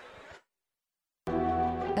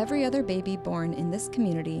 Every other baby born in this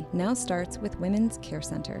community now starts with Women's Care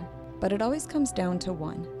Center. But it always comes down to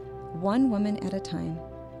one woman at a time,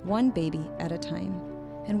 one baby at a time,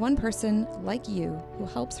 and one person like you who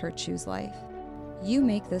helps her choose life. You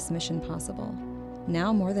make this mission possible.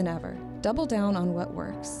 Now more than ever, double down on what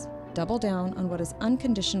works. Double down on what is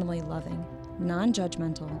unconditionally loving,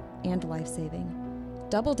 non-judgmental, and life-saving.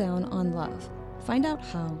 Double down on love. Find out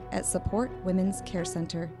how at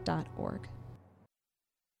supportwomenscarecenter.org.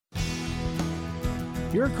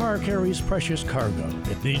 Your car carries precious cargo.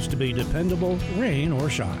 It needs to be dependable, rain or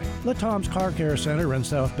shine. Let Tom's Car Care Center in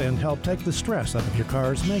South Bend help take the stress out of your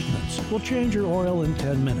car's maintenance. We'll change your oil in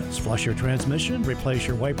 10 minutes, flush your transmission, replace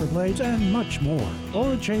your wiper blades, and much more. All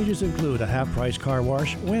the changes include a half-price car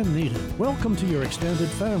wash when needed. Welcome to your extended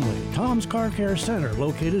family. Tom's Car Care Center,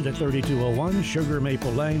 located at 3201 Sugar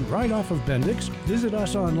Maple Lane, right off of Bendix. Visit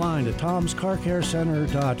us online at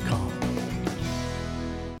tomscarcarecenter.com.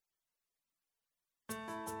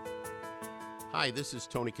 Hi, this is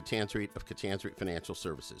Tony Catanzarite of Catanzarite Financial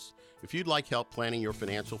Services. If you'd like help planning your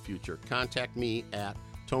financial future, contact me at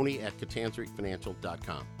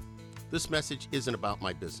tony@catanzaritefinancial.com. This message isn't about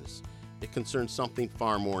my business. It concerns something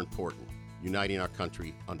far more important, uniting our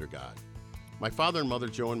country under God. My father and mother,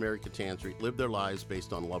 Joe and Mary Catanzarite, lived their lives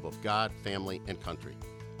based on love of God, family, and country.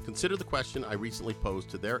 Consider the question I recently posed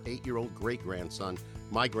to their 8-year-old great-grandson,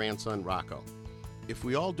 my grandson, Rocco. If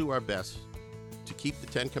we all do our best to keep the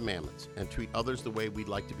 10 Commandments and treat others the way we'd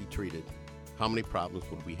like to be treated, how many problems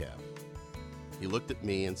would we have? He looked at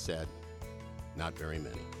me and said, not very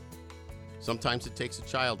many. Sometimes it takes a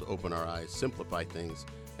child to open our eyes, simplify things,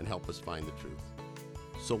 and help us find the truth.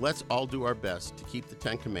 So let's all do our best to keep the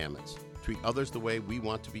 10 Commandments, treat others the way we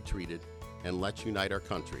want to be treated, and let's unite our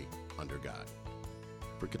country under God.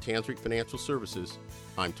 For Catanzarite Financial Services,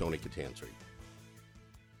 I'm Tony Catanzarite.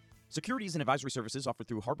 Securities and advisory services offered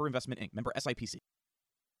through Harbor Investment Inc., member SIPC.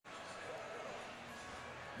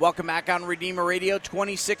 Welcome back on Redeemer Radio.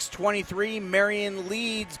 26-23. Marion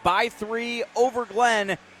leads by 3 over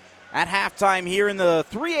Glenn at halftime here in the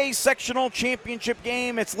 3A sectional championship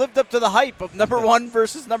game. It's lived up to the hype of number 1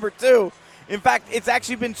 versus number 2. In fact, it's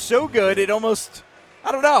actually been so good, it almost,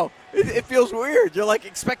 I don't know, it feels weird. You're like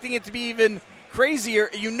expecting it to be even crazier.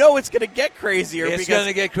 You know it's going to get crazier. It's going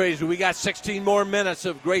to get crazier. We got 16 more minutes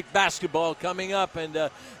of great basketball coming up, and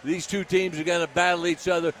these two teams are going to battle each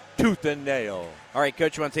other tooth and nail. All right,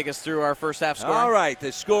 Coach, you want to take us through our first half score? All right,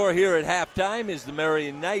 the score here at halftime is the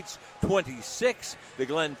Marion Knights 26, the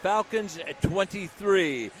Glen Falcons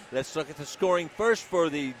 23. Let's look at the scoring first for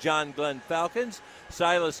the John Glen Falcons.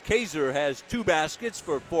 Silas Kaiser has 2 baskets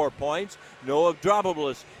for 4 points. Noah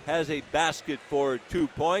Droboblis has a basket for 2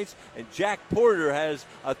 points. And Jack Porter has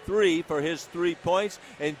a 3 for his 3 points.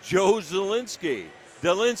 And Joe Delinsky,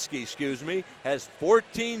 has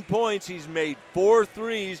 14 points. He's made 4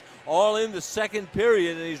 threes, all in the second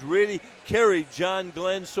period, and he's really carried John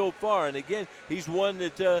Glen so far. And again, he's one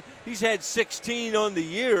that he's had 16 on the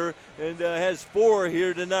year and has 4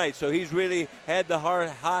 here tonight. So he's really had the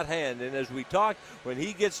hot hand. And as we talked, when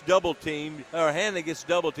he gets double-teamed, or Hannah gets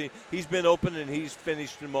double-teamed, he's been open and he's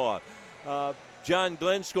finished them off. John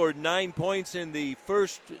Glen scored 9 points in the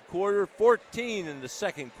first quarter, 14 in the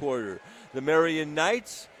second quarter. The Marion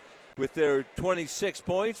Knights, with their 26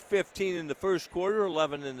 points, 15 in the first quarter,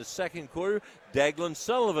 11 in the second quarter. Daglin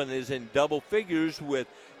Sullivan is in double figures with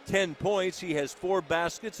 10 points. He has 4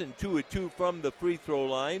 baskets and 2 of 2 from the free throw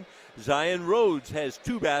line. Zion Rhodes has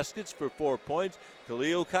 2 baskets for 4 points.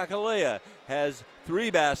 Khalil Kakalea has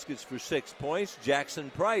 3 baskets for 6 points. Jackson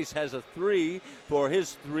Price has a 3 for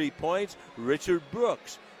his 3 points. Richard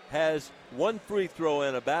Brooks has 1 free throw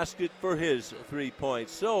and a basket for his 3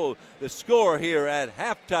 points. So the score here at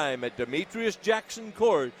halftime at Demetrius Jackson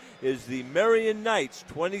Court is the Marion Knights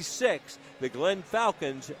 26, the Glen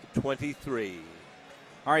Falcons 23.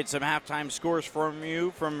 All right, some halftime scores from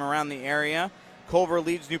you from around the area. Culver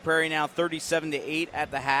leads New Prairie now 37-8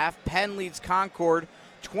 at the half. Penn leads Concord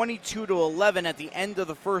 22-11 at the end of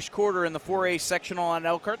the first quarter in the 4A sectional on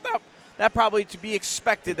Elkhart. That probably to be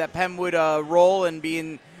expected that Penn would roll and be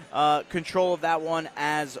in control of that one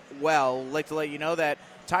as well. I'd like to let you know that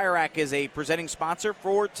Tire Rack is a presenting sponsor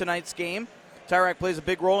for tonight's game. Tire Rack plays a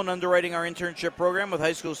big role in underwriting our internship program with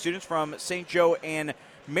high school students from St. Joe and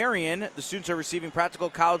Marion. The students are receiving practical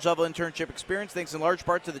college-level internship experience thanks in large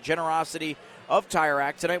part to the generosity of Tire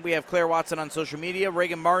Rack. Tonight we have Claire Watson on social media.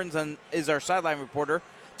 Reagan Martins is our sideline reporter.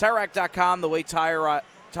 TireRack.com, the way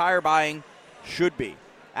tire buying should be.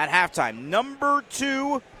 At halftime, number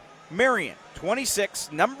 2, Marion,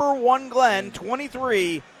 26. Number 1, Glen,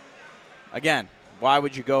 23. Again, why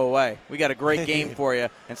would you go away? We got a great game for you,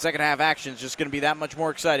 and second half action is just going to be that much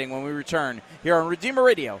more exciting when we return here on Redeemer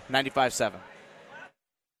Radio 95.7.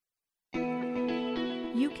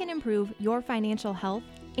 You can improve your financial health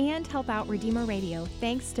and help out Redeemer Radio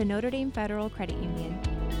thanks to Notre Dame Federal Credit Union.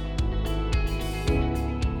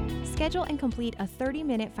 Schedule and complete a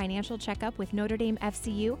 30-minute financial checkup with Notre Dame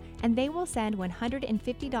FCU, and they will send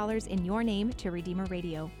 $150 in your name to Redeemer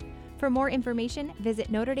Radio. For more information,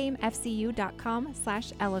 visit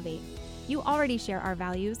NotreDameFCU.com/elevate. You already share our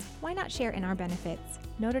values. Why not share in our benefits?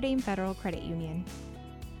 Notre Dame Federal Credit Union.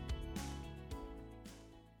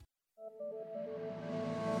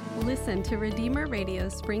 Listen to Redeemer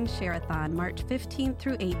Radio's Spring Share-a-thon March 15th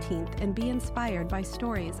through 18th and be inspired by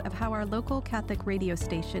stories of how our local Catholic radio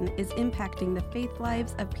station is impacting the faith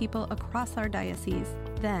lives of people across our diocese.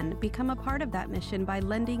 Then become a part of that mission by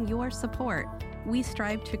lending your support. We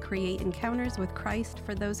strive to create encounters with Christ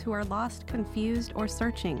for those who are lost, confused, or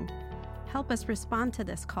searching. Help us respond to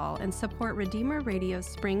this call and support Redeemer Radio's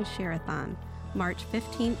Spring Share-a-thon March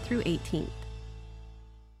 15th through 18th.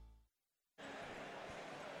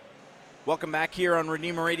 Welcome back here on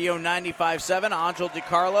Redeemer Radio 95.7. Angel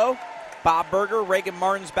DiCarlo, Bob Berger, Reagan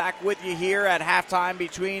Martin's back with you here at halftime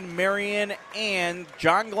between Marion and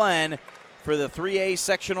John Glenn for the 3A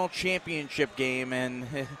sectional championship game. And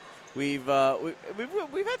we've had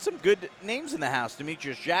some good names in the house.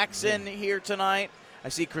 Demetrius Jackson here tonight. I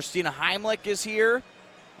see Christina Heimlich is here.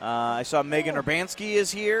 I saw Megan Urbanski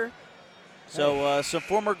is here. So some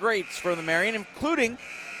former greats for the Marion, including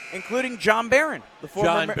John Barron. The former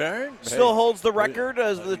John Barron? Still holds the record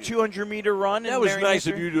of the 200-meter run. That was nice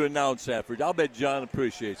of you to announce that. I'll bet John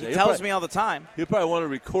appreciates it. He tells me all the time. He'll probably want a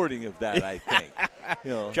recording of that, I think.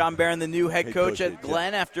 John Barron, the new head coach at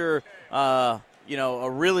Glenn after a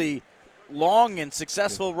really long and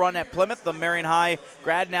successful run at Plymouth, the Marion High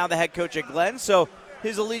grad, now the head coach at Glenn. So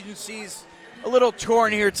his allegiance's a little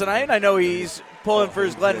torn here tonight. I know he's pulling for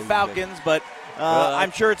his Glenn Falcons, but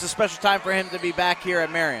I'm sure it's a special time for him to be back here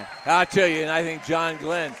at Marion. I'll tell you, and I think John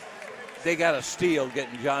Glenn, they got a steal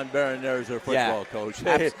getting John Barron there as their football coach.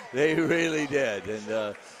 They really did,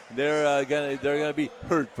 and they're gonna be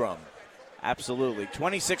heard from. Absolutely.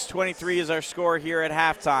 26-23 is our score here at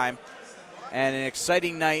halftime, and an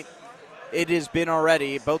exciting night it has been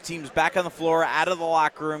already. Both teams back on the floor, out of the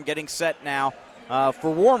locker room, getting set now for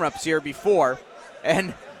warm-ups here before,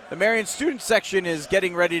 and the Marion student section is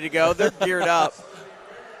getting ready to go. They're geared up.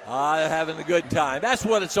 They're having a good time. That's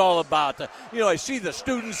what it's all about. I see the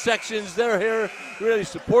student sections. They're here really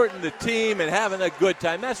supporting the team and having a good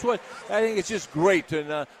time. That's what I think. It's just great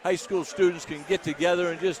when high school students can get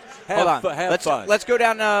together and just have fun. Let's go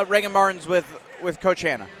down Reagan Martin's with Coach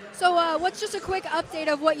Hannah. So what's just a quick update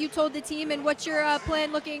of what you told the team and what your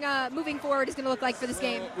plan looking moving forward is going to look like for this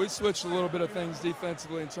game? We switched a little bit of things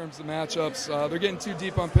defensively in terms of matchups. They're getting too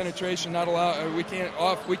deep on penetration. We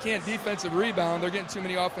can't defensive rebound. They're getting too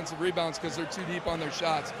many offensive rebounds because they're too deep on their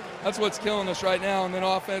shots. That's what's killing us right now. And then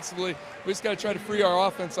offensively, we just got to try to free our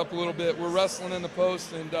offense up a little bit. We're wrestling in the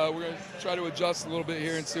post, and we're going to try to adjust a little bit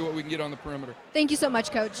here and see what we can get on the perimeter. Thank you so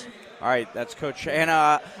much, Coach. All right, that's Coach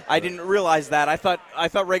Hannah. I didn't realize that. I thought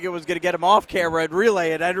Reagan was going to get him off camera and relay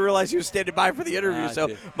it. I didn't realize he was standing by for the interview. So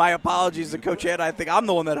my apologies to Coach Hannah. I think I'm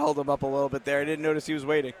the one that held him up a little bit there. I didn't notice he was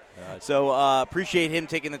waiting. So appreciate him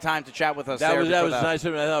taking the time to chat with us. That was nice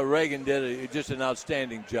of him. I thought Reagan did just an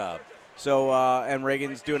outstanding job. So and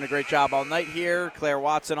Reagan's doing a great job all night here. Claire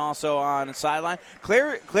Watson also on the sideline.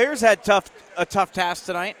 Claire's had a tough task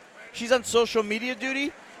tonight. She's on social media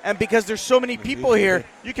duty. And because there's so many people here,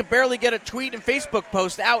 you can barely get a tweet and Facebook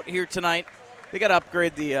post out here tonight. They got to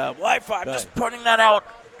upgrade the Wi-Fi. I'm just putting that out.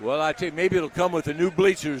 Well, I tell you, maybe it'll come with the new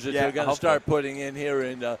bleachers that they're going to start putting in here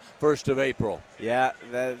in 1st of April. Yeah,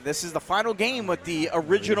 this is the final game with the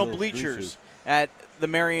original bleachers at the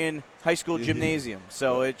Marion High School Gymnasium.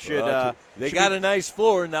 So it should. They got a nice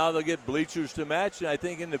floor. Now they'll get bleachers to match, and I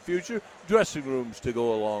think in the future, dressing rooms to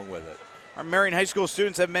go along with it. Our Marion High School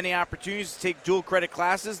students have many opportunities to take dual credit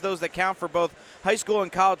classes, those that count for both high school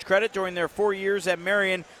and college credit during their 4 years at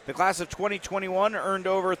Marion. The class of 2021 earned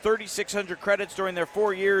over 3,600 credits during their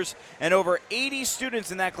 4 years, and over 80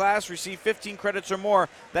 students in that class received 15 credits or more.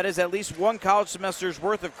 That is at least one college semester's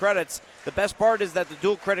worth of credits. The best part is that the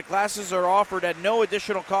dual credit classes are offered at no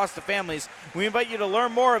additional cost to families. We invite you to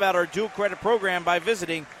learn more about our dual credit program by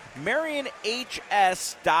visiting marionhs.org.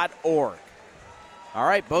 All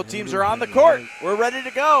right, both teams are on the court. We're ready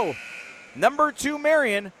to go. Number 2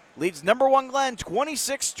 Marion leads number 1 Glenn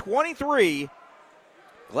 26-23.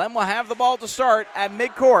 Glenn will have the ball to start at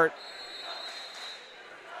midcourt.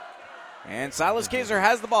 And Silas Kaiser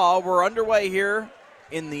has the ball. We're underway here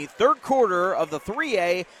in the third quarter of the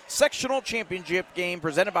 3A sectional championship game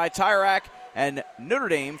presented by TIRAC and Notre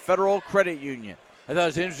Dame Federal Credit Union. I thought it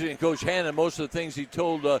was interesting, Coach Hannah, most of the things he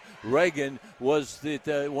told Reagan was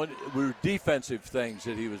that were defensive things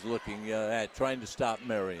that he was looking at, trying to stop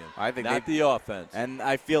Marion. I think not the offense. And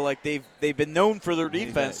I feel like they've been known for their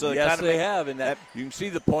defense. So yes, they have, and that you can see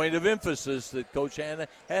the point of emphasis that Coach Hannah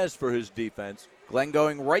has for his defense. Glenn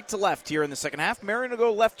going right to left here in the second half. Marion will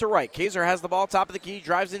go left to right. Kaiser has the ball, top of the key,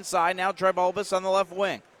 drives inside. Now Tribulbis on the left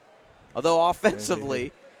wing. Although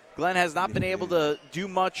offensively, Glenn has not been able to do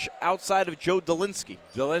much outside of Joe Dolinsky.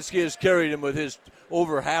 Dolinsky has carried him with his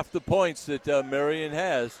over half the points that Marion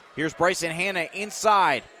has. Here's Bryson Hanna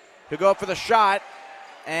inside. He'll go up for the shot,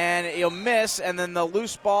 and he'll miss. And then the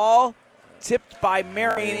loose ball tipped by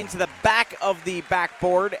Marion into the back of the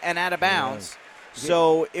backboard and out of bounds.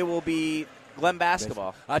 So it will be Glenn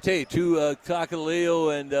basketball. I tell you,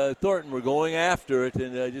 Cocaleo and Thornton were going after it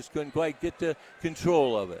and just couldn't quite get to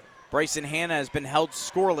control of it. Bryson Hanna has been held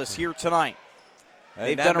scoreless here tonight.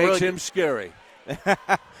 And that makes him scary.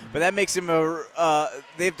 But that makes him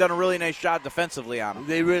they've done a really nice job defensively on him.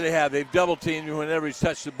 They really have. They've double-teamed him whenever he's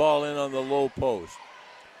touched the ball in on the low post.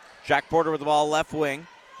 Jack Porter with the ball left wing.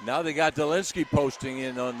 Now they got Dolinsky posting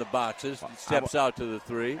in on the boxes. Steps out to the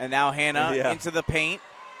three. And now Hanna into the paint.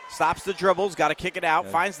 Stops the dribbles. Got to kick it out.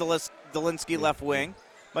 Finds Dolinsky left wing.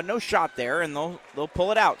 But no shot there, and they'll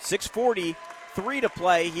pull it out. 6:43 to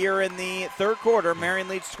play here in the third quarter. Marion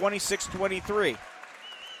leads 26-23.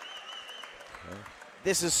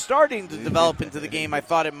 This is starting to develop into the game I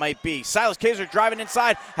thought it might be. Silas Kaiser driving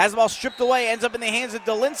inside, has the ball stripped away, ends up in the hands of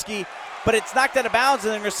Dolinsky, but it's knocked out of bounds,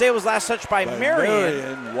 and they're going to say it was last touched by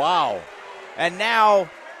Marion. Wow. And now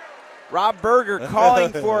Rob Berger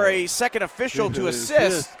calling for a second official to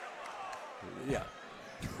assist. Yeah.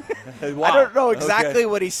 Wow. I don't know exactly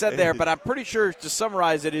what he said there, but I'm pretty sure to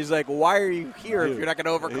summarize it, he's like, why are you here if you're not going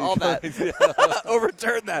to overcall that?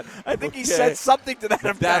 Overturn that. I think he said something to that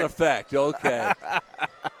effect. That effect, okay.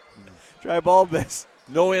 Tribulbis.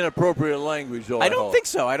 No inappropriate language, though. I don't think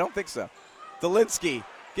so. Dolinsky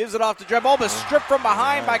gives it off to Tribulbis. Stripped from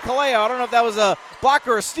behind by Kaleo. I don't know if that was a block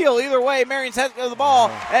or a steal. Either way, Marion's head to the ball,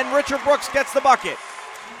 and Richard Brooks gets the bucket.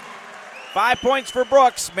 5 points for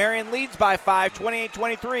Brooks. Marion leads by 5,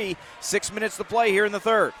 28-23. 6 minutes to play here in the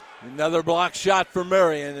third. Another block shot for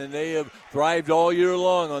Marion, and they have thrived all year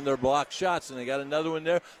long on their block shots, and they got another one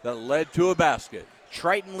there that led to a basket.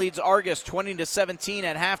 Triton leads Argus 20-17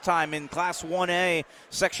 at halftime in Class 1A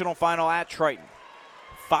sectional final at Triton.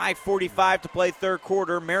 5:45 to play third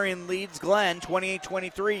quarter. Marion leads Glenn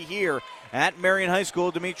 28-23 here at Marion High School,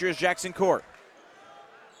 Demetrius Jackson Court.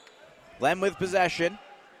 Glenn with possession.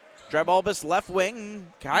 Tribulbis left wing,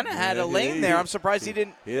 kind of had a lane there. I'm surprised he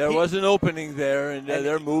didn't. There was an opening there, and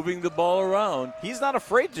they're moving the ball around. He's not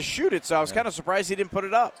afraid to shoot it, so I was kind of surprised he didn't put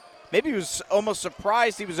it up. Maybe he was almost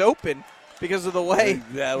surprised he was open because of the way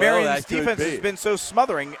Marion's defense has been so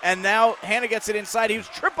smothering. And now Hanna gets it inside. He was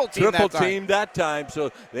triple-teamed that time, so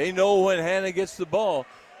they know when Hanna gets the ball.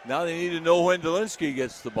 Now they need to know when Dolinsky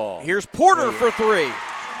gets the ball. Here's Porter for three.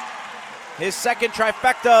 His second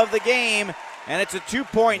trifecta of the game. And it's a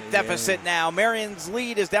 2-point deficit now. Marion's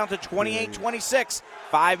lead is down to 28-26.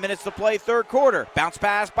 5 minutes to play third quarter. Bounce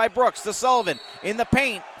pass by Brooks to Sullivan. In the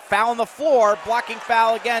paint. Foul on the floor. Blocking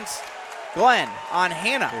foul against Glenn on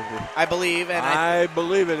Hanna, I believe. And I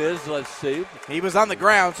believe it is. Let's see. He was on the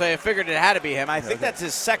ground, so I figured it had to be him. I think that's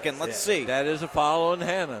his second. Let's see. That is a foul on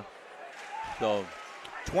Hanna. So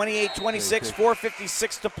 28-26,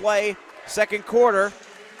 4:56 to play second quarter.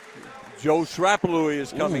 Joe Shrapalui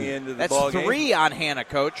is coming into the ball game. That's 3 on Hanna,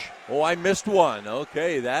 Coach. Oh, I missed one.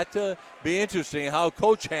 Okay, that'd be interesting how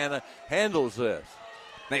Coach Hanna handles this.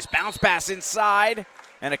 Nice bounce pass inside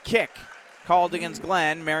and a kick called against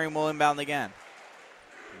Glenn. Marion will inbound again.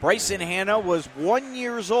 Bryson Hanna was 1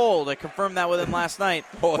 year old. I confirmed that with him last night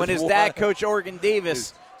when his dad coached Oregon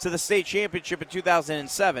Davis to the state championship in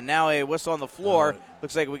 2007. Now a whistle on the floor.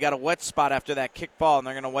 Looks like we got a wet spot after that kick ball, and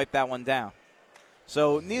they're going to wipe that one down.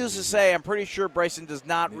 So, needless to say, I'm pretty sure Bryson does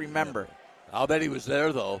not remember. I'll bet he was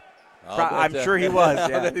there, though. I'm sure he was,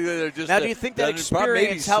 yeah. Just, now, do you think that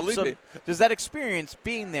experience helps him? Does that experience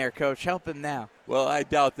being there, Coach, help him now? Well, I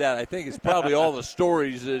doubt that. I think it's probably all the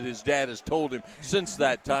stories that his dad has told him since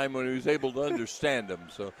that time when he was able to understand them.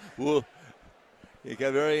 So, it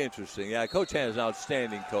got very interesting. Yeah, Coach Hanna's an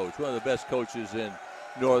outstanding coach, one of the best coaches in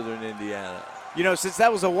northern Indiana. You know, since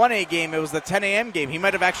that was a 1A game, it was the 10 a.m. game. He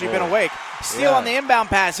might have actually been awake. Steal on the inbound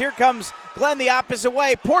pass. Here comes Glenn the opposite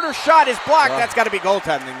way. Porter's shot is blocked. That's got to be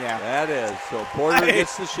goaltending, yeah. That is. So Porter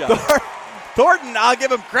gets the shot. Thornton, I'll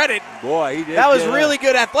give him credit. Boy, he did. That was really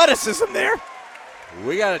good athleticism there.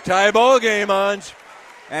 We got a tie ball game, Anj.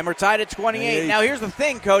 And we're tied at 28. Now, here's the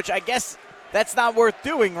thing, Coach. I guess that's not worth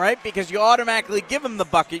doing, right? Because you automatically give him the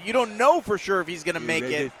bucket. You don't know for sure if he's going to make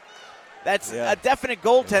it. That's a definite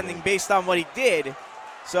goaltending based on what he did.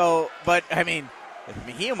 So, but, I mean,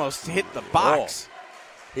 he almost hit the box. Oh,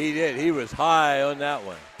 he did. He was high on that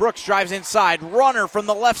one. Brooks drives inside. Runner from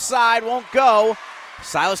the left side won't go.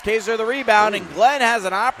 Silas Kaiser the rebound, and Glenn has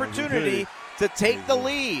an opportunity to take the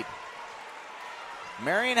lead.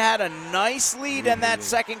 Marion had a nice lead in that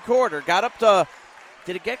second quarter. Got up to,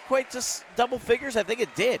 did it get quite to double figures? I think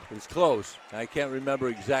it did. It was close. I can't remember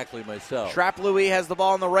exactly myself. Trapp Louis has the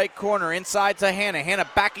ball in the right corner, inside to Hannah. Hannah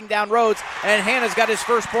backing down Rhodes, and Hannah's got his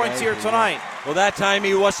first points here tonight. Well, that time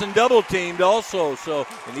he wasn't double-teamed also,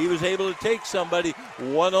 and he was able to take somebody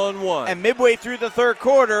one-on-one. And midway through the third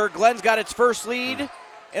quarter, Glenn's got its first lead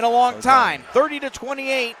in a long time.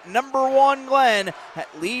 30-28, number 1 Glenn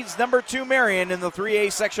leads number 2 Marion in the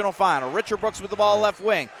 3A sectional final. Richard Brooks with the ball left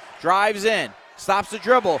wing, drives in, stops the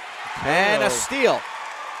dribble, and a steal.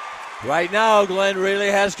 Right now, Glenn really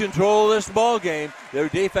has control of this ball game. Their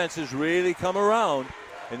defense has really come around,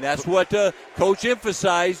 and that's what Coach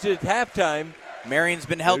emphasized at halftime. Marion's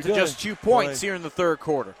been held to just 2 points here in the third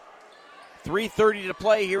quarter. 3:30 to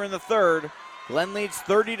play here in the third. Glenn leads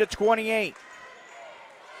 30-28.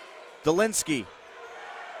 Dolinsky.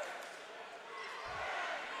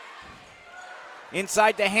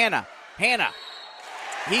 Inside to Hannah. Hannah.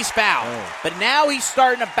 He's fouled. But now he's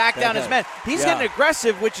starting to back down his men. He's getting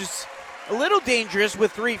aggressive, which is a little dangerous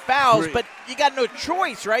with 3 fouls, but you got no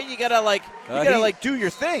choice, right? You gotta do your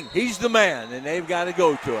thing. He's the man, and they've got to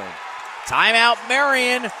go to him. Timeout,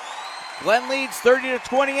 Marion. Glenn leads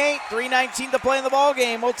 30-28. 3:19 to play in the ball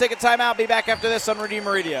game. We'll take a timeout. Be back after this on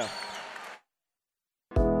Redeemer Radio.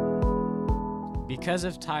 Because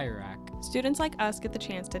of Tire Rack, students like us get the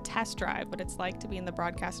chance to test drive what it's like to be in the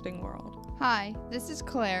broadcasting world. Hi, this is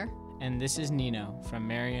Claire. And this is Nino from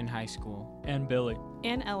Marion High School. And Billy.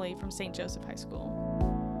 And Ellie from St. Joseph High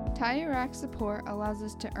School. Tire Rack support allows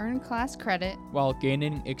us to earn class credit while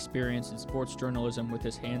gaining experience in sports journalism with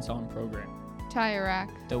this hands-on program. Tire Rack.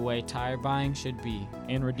 The way tire buying should be.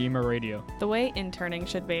 And Redeemer Radio. The way interning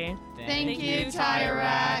should be. Thank you, Tire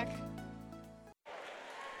Rack.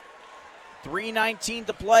 3:19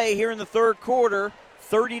 to play here in the third quarter.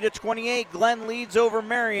 30-28. Glenn leads over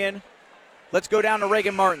Marion. Let's go down to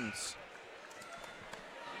Reagan Martins.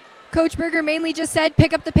 Coach Berger mainly just said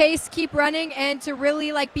pick up the pace, keep running, and to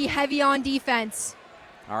really be heavy on defense.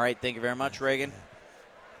 All right, thank you very much, Reagan.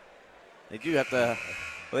 They do have to.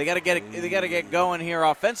 Well, they got to get going here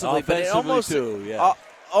offensively, but it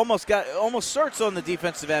almost starts on the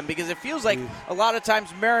defensive end because it feels like a lot of times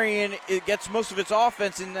Marion gets most of its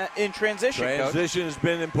offense in transition. Transition has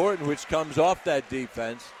been important, which comes off that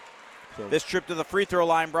defense. So. This trip to the free throw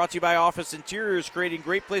line brought to you by Office Interiors, creating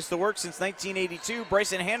great place to work since 1982.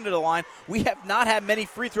 Bryson handed the line. We have not had many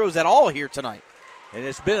free throws at all here tonight. And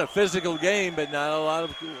it's been a physical game, but not a lot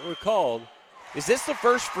of were called. Is this the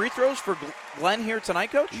first free throws for Glenn here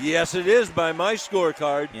tonight, Coach? Yes, it is by my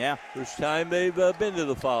scorecard. Yeah. First time they've been to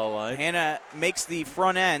the foul line. Hannah makes the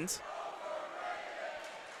front end.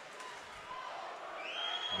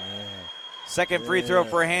 Yeah. Second free throw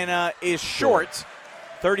for Hannah is short.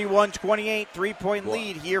 31-28, three-point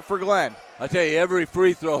lead here for Glenn. I tell you, every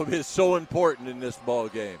free throw is so important in this ball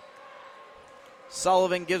game.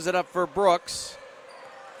 Sullivan gives it up for Brooks.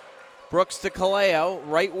 Brooks to Kaleo,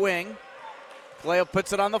 right wing. Kaleo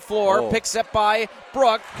puts it on the floor, picks up by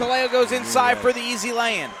Brooks. Kaleo goes inside for the easy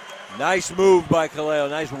lay-in. Nice move by Kaleo.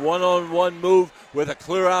 Nice one-on-one move with a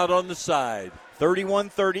clear out on the side.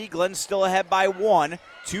 31-30, Glenn still ahead by 1.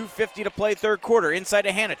 2:50 to play third quarter. Inside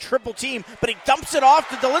to Hannah, triple team, but he dumps it off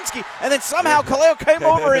to Dolinsky, and then somehow Kaleo came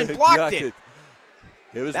over and blocked it.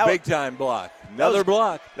 It was a big-time block. Another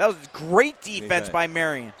block. That was great defense by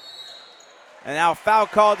Marion. And now a foul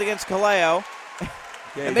called against Kaleo.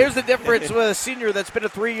 And there's the difference with a senior that's been a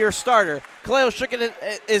 3-year starter. Kaleo shook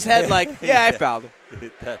his head like, yeah, I fouled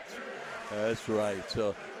him. That's right.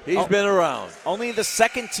 So he's been around. Only the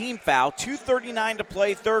second team foul. 2:39 to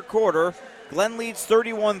play third quarter. Glenn leads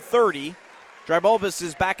 31-30. Drybulbis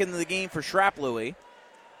is back into the game for Trapp Louis.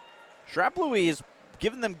 Trapp Louis has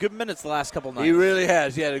given them good minutes the last couple nights. He really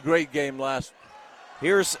has. He had a great game last.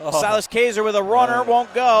 Here's Silas Kaiser with a runner.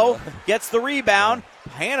 Won't go. Gets the rebound.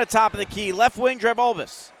 Hannah top of the key. Left wing,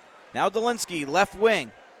 Drybulbis. Now Dolinsky, left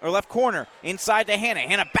wing. Or left corner. Inside to Hannah.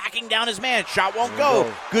 Hannah backing down his man. Shot won't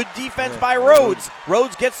go. Good defense by Rhodes.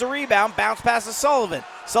 Rhodes gets the rebound. Bounce pass to Sullivan.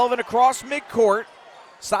 Sullivan across midcourt.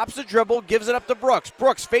 Stops the dribble, gives it up to Brooks.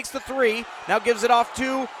 Brooks fakes the three, now gives it off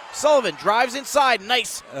to Sullivan. Drives inside,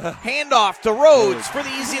 nice handoff to Rhodes for the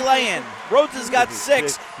easy lay-in. Rhodes has got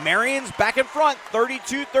 6. Marion's back in front,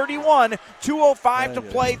 32-31. 2:05 to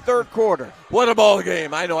play third quarter. What a ball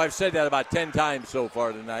game. I know I've said that about 10 times so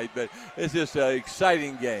far tonight, but it's just an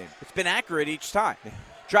exciting game. It's been accurate each time.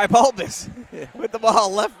 Drybulbis with the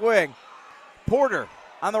ball, left wing. Porter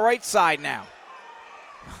on the right side now.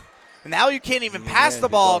 Now you can't even pass the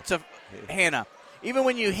ball to Hannah. Even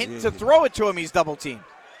when you hint to throw it to him, he's double-teamed.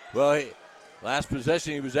 Well, last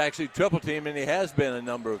possession, he was actually triple-teamed, and he has been a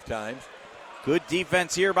number of times. Good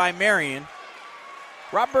defense here by Marion.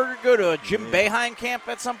 Rob Berger go to a Jim Boeheim camp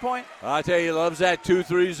at some point? I tell you, he loves that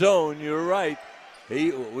 2-3 zone. You're right.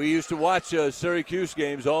 We used to watch Syracuse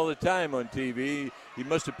games all the time on TV. He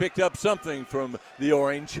must have picked up something from the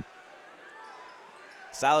Orange.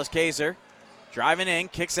 Silas Kaiser driving in,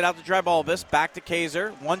 kicks it out to Drybulbus. Back to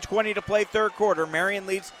Kaiser. 1:20 to play third quarter. Marion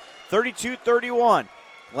leads 32-31.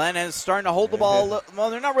 Glenn is starting to hold the ball. Well,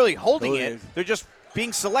 they're not really holding it. They're just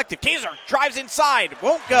being selective. Kaiser drives inside.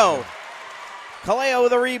 Won't go. Kaleo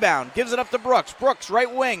with a rebound. Gives it up to Brooks. Brooks, right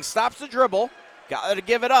wing. Stops the dribble. Got to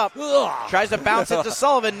give it up. Tries to bounce it to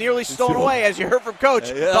Sullivan. Nearly stolen away, as you heard from Coach.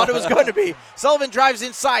 Thought it was going to be. Sullivan drives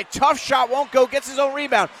inside. Tough shot. Won't go. Gets his own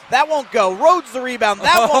rebound. That won't go. Rhodes the rebound.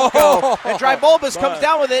 That won't go. And Drybulbus comes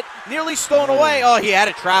down with it. Nearly stolen away. Oh, he had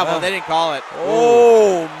to travel. They didn't call it.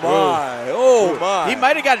 Oh, my. Oh, my. He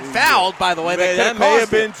might have gotten fouled, by the way. That may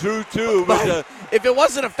have been true, too. But if it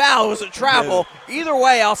wasn't a foul, it was a travel. Either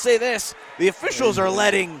way, I'll say this. The officials are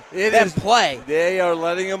letting them play. They are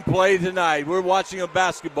letting them play tonight. We're watching a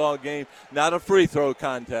basketball game, not a free throw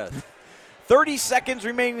contest. 30 seconds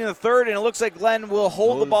remaining in the third, and it looks like Glenn will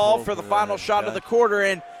hold the ball for the final shot of the quarter.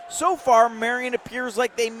 And so far, Marion appears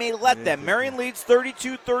like they may let them. Marion leads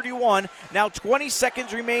 32-31. Now 20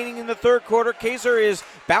 seconds remaining in the third quarter. Kaiser is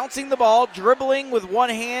bouncing the ball, dribbling with one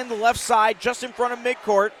hand, the left side, just in front of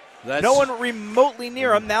midcourt. No one remotely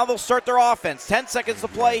near him. Now they'll start their offense. 10 seconds to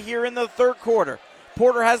play here in the third quarter.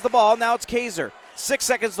 Porter has the ball. Now it's Kaiser. 6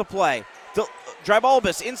 seconds to play.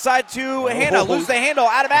 Drybulbus inside to Hanna. Lose the handle.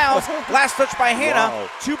 Out of bounds. Last touch by Hanna.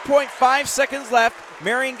 2.5 seconds left.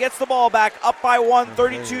 Marion gets the ball back. Up by 1.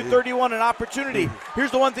 32-31. An opportunity.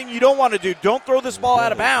 Here's the one thing you don't want to do. Don't throw this ball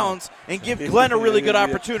out of bounds and give Glenn a really good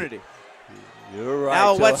opportunity. You're right.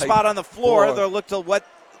 Now a wet spot on the floor. They'll look to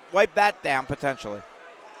wipe that down potentially.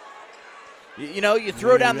 You know, you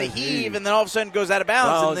throw down the heave, and then all of a sudden it goes out of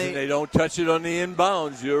bounds. And they don't touch it on the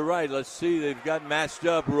inbounds. You're right. Let's see. They've got matched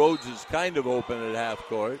up. Rhodes is kind of open at half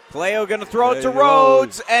court. Kaleo going to throw it to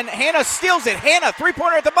Rhodes, and Hanna steals it. Hanna,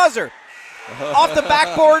 three-pointer at the buzzer. Off the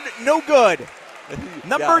backboard, no good.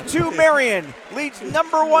 Number 2, Marion leads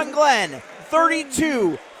number 1, Glenn,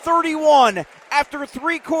 32-31 after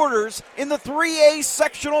 3 quarters in the 3A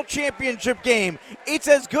sectional championship game. It's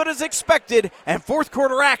as good as expected, and fourth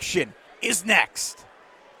quarter action is next.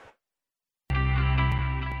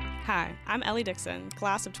 Hi, I'm Ellie Dixon,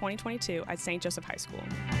 class of 2022 at St. Joseph High School.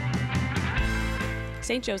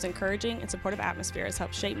 St. Joe's encouraging and supportive atmosphere has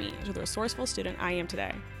helped shape me into the resourceful student I am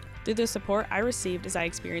today. Through the support I received as I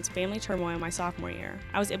experienced family turmoil my sophomore year,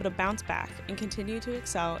 I was able to bounce back and continue to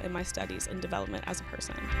excel in my studies and development as a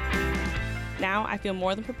person. Now I feel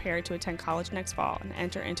more than prepared to attend college next fall and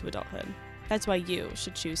enter into adulthood. That's why you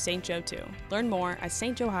should choose St. Joe too. Learn more at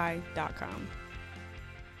stjoehigh.com.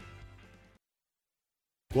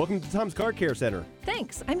 Welcome to Tom's Car Care Center.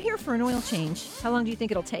 Thanks. I'm here for an oil change. How long do you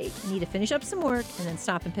think it'll take? I need to finish up some work and then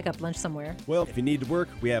stop and pick up lunch somewhere. Well, if you need to work,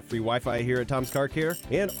 we have free Wi-Fi here at Tom's Car Care,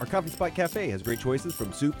 and our Coffee Spot Cafe has great choices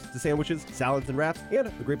from soups to sandwiches, salads and wraps, and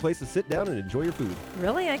a great place to sit down and enjoy your food.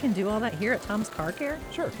 Really? I can do all that here at Tom's Car Care?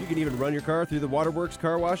 Sure. You can even run your car through the Waterworks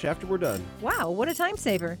car wash after we're done. Wow, what a time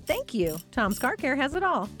saver. Thank you. Tom's Car Care has it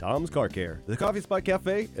all. Tom's Car Care, the Coffee Spot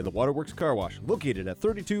Cafe, and the Waterworks car wash, located at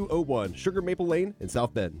 3201 Sugar Maple Lane in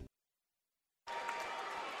South Bend.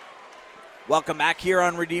 Welcome back here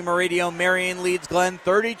on Redeemer Radio. Marion leads Glenn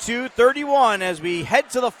 32-31 as we head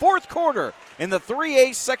to the fourth quarter in the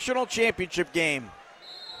 3A sectional championship game.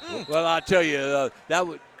 Well, I'll tell you,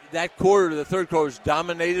 that quarter, the third quarter, was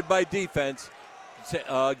dominated by defense.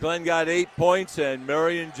 Glenn got 8 points and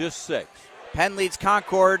Marion just 6. Penn leads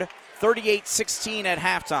Concord 38-16 at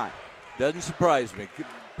halftime. Doesn't surprise me.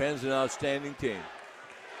 Penn's an outstanding team.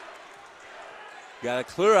 Got a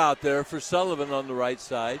clear out there for Sullivan on the right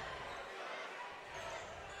side.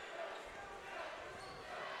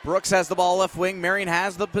 Brooks has the ball left wing. Marion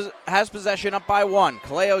has possession up by 1.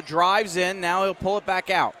 Kaleo drives in. Now he'll pull it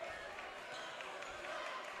back out.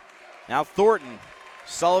 Now Thornton.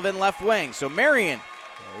 Sullivan left wing. So Marion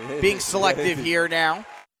being selective here now.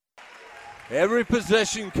 Every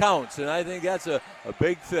possession counts, and I think that's a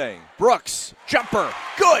big thing. Brooks, jumper,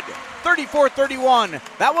 good. 34-31.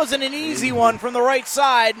 That wasn't an easy one from the right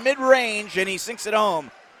side, mid-range, and he sinks it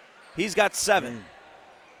home. He's got 7.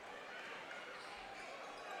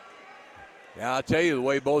 Yeah, I'll tell you, the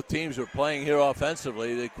way both teams are playing here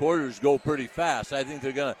offensively, the quarters go pretty fast. I think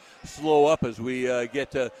they're going to slow up as we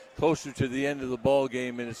get closer to the end of the ball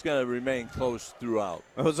game, and it's going to remain close throughout.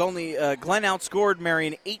 It was only Glenn outscored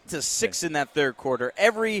Marion 8-6 in that third quarter.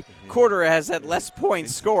 Every quarter has had less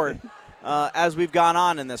points scored as we've gone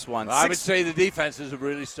on in this one. I would say the defenses have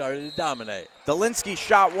really started to dominate. Delinsky's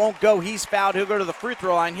shot won't go. He's fouled. He'll go to the free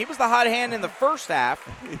throw line. He was the hot hand in the first half.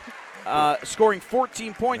 Scoring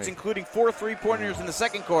 14 points, including 4 3-pointers in the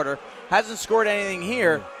second quarter. Hasn't scored anything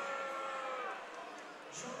here.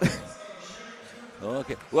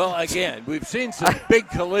 Okay. Well, again, we've seen some big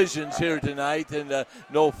collisions here tonight, and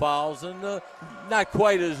no fouls, and not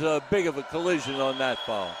quite as big of a collision on that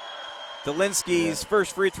foul. Delinsky's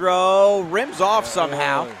first free throw rims off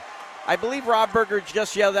somehow. I believe Rob Berger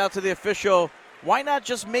just yelled out to the official, "Why not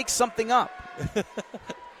just make something up?"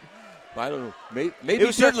 I don't know. Maybe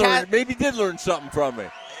he did learn something from me.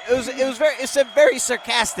 It said very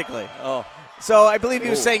sarcastically. Oh. So I believe he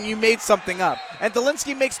was saying you made something up. And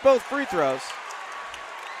Delinsky makes both free throws.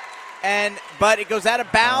 But it goes out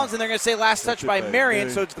of bounds, and they're going to say last touch by Marion,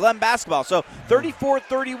 so it's Glenn basketball. So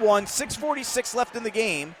 34-31, 6:46 left in the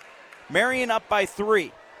game. Marion up by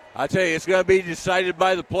 3. I tell you, it's going to be decided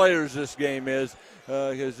by the players, this game is,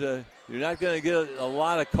 because you're not going to get a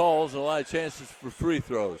lot of calls and a lot of chances for free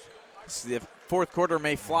throws. The fourth quarter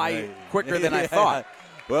may fly quicker than I thought.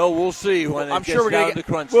 Well, we'll see when it gets down to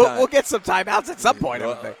crunch time. We'll get some timeouts at some point, I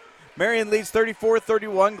would think. Marion leads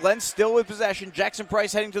 34-31. Glenn still with possession. Jackson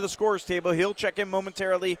Price heading to the scorer's table. He'll check in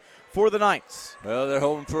momentarily for the Knights. Well, they're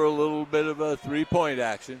hoping for a little bit of a three-point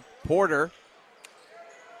action. Porter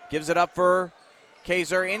gives it up for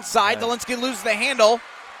Kaiser inside. Delinsky loses the handle.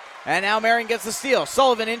 And now Marion gets the steal.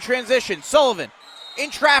 Sullivan in transition. Sullivan in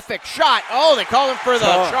traffic. Shot. Oh, they called him for the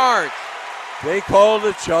charge. They called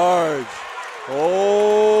the charge.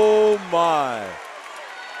 Oh, my.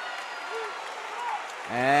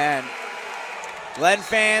 And Glenn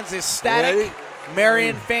fans ecstatic.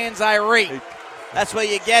 Marion fans irate. That's what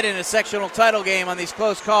you get in a sectional title game on these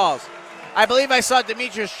close calls. I believe I saw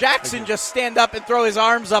Demetrius Jackson just stand up and throw his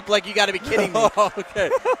arms up like you got to be kidding me.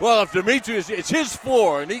 Okay. Well, if Demetrius, it's his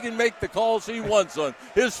floor, and he can make the calls he wants on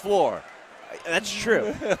his floor. That's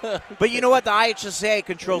true. But you know what? The IHSA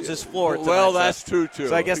controls his floor tonight, well, that's true, too.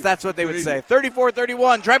 So I guess that's what they would say.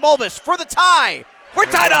 34-31, Drybulbis for the tie. We're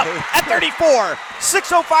tied up at 34.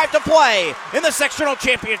 6:05 to play in the sectional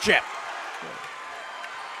championship.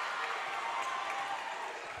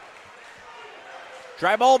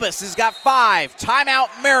 Drybulbis has got 5. Timeout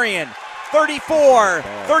Marion.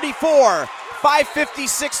 34-34.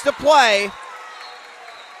 5:56 to play.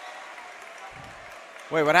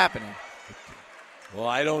 Wait, what happened? Well,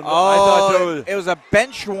 I don't know. Oh, I thought it was a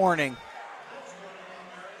bench warning.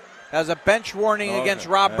 That was a bench warning against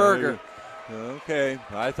Rob Berger. Okay,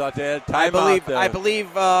 I thought they had timeout there. I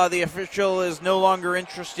believe the official is no longer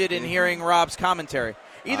interested in hearing Rob's commentary.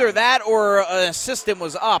 Either that or an assistant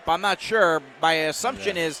was up. I'm not sure. My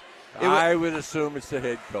assumption is... I would assume it's the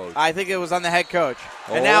head coach. I think it was on the head coach.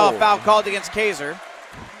 And now a foul called against Kaiser.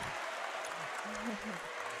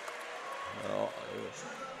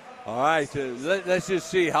 All right, let's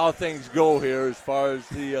just see how things go here as far as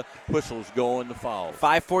the whistles go and the fouls.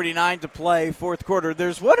 5:49 to play, fourth quarter.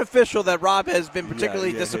 There's one official that Rob has been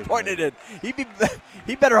particularly disappointed in.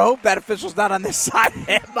 He better hope that official's not on this side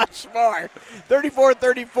much more.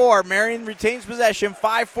 34-34, Marion retains possession,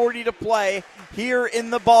 5:40 to play here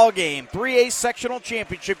in the ball game. 3A sectional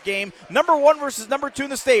championship game. Number 1 versus number 2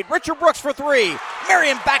 in the state. Richard Brooks for 3.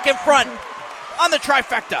 Marion back in front on the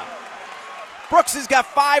trifecta. Brooks has got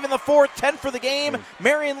 5 in the fourth, 10 for the game.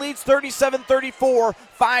 Marion leads 37-34,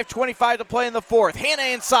 5:25 to play in the fourth. Hannah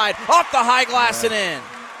inside, off the high glass and in.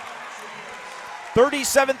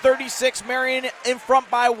 37-36, Marion in front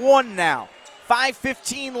by 1 now.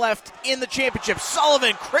 5:15 left in the championship.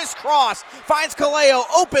 Sullivan, crisscross, finds Kaleo,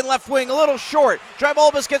 open left wing, a little short.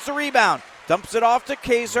 Drybulbis gets the rebound. Dumps it off to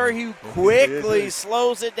Kaiser, who quickly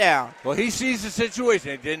slows it down. Well, he sees the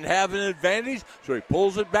situation. He didn't have an advantage, so he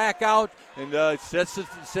pulls it back out and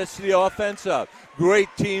sets the offense up. Great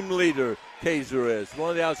team leader, Kaiser is. One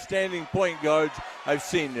of the outstanding point guards I've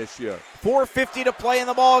seen this year. 4:50 to play in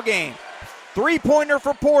the ball game. Three-pointer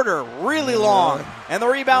for Porter, really long. And the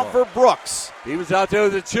rebound for Brooks. He was out there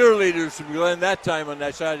with the cheerleaders from Glenn that time on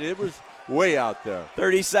that side. It was way out there.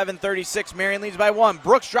 37-36, Marion leads by 1.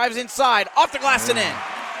 Brooks drives inside, off the glass and in.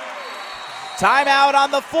 Timeout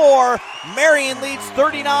on the floor. Marion leads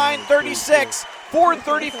 39-36.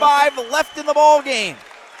 4:35 left in the ball game.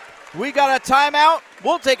 We got a timeout.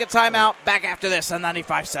 We'll take a timeout. Back after this on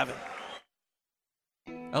 95.7.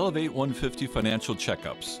 Elevate 150 Financial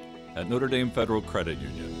Checkups. at Notre Dame Federal Credit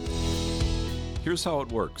Union. Here's how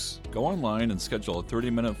it works. Go online and schedule a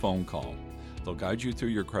 30-minute phone call. They'll guide you through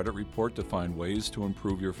your credit report to find ways to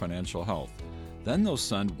improve your financial health. Then they'll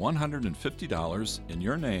send $150 in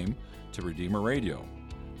your name to Redeemer Radio.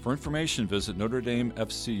 For information, visit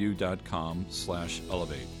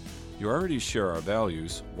NotreDameFCU.com/elevate. You already share our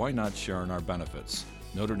values. Why not share in our benefits?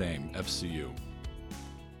 Notre Dame FCU.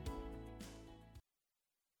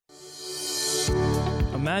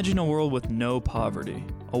 Imagine a world with no poverty,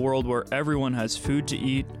 a world where everyone has food to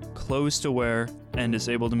eat, clothes to wear, and is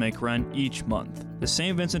able to make rent each month. The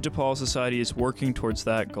St. Vincent de Paul Society is working towards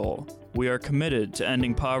that goal. We are committed to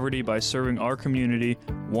ending poverty by serving our community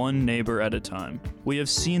one neighbor at a time. We have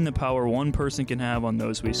seen the power one person can have on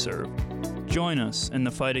those we serve. Join us in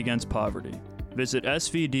the fight against poverty. Visit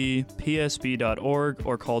svdpsb.org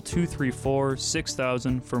or call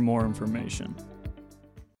 234-6000 for more information.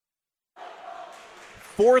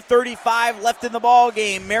 4:35 left in the ball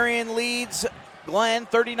game. Marion leads Glenn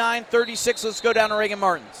 39-36. Let's go down to Reagan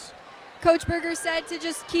Martins. Coach Berger said to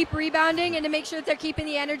just keep rebounding and to make sure that they're keeping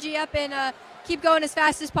the energy up and keep going as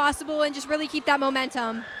fast as possible and just really keep that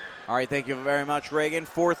momentum. All right, thank you very much, Reagan.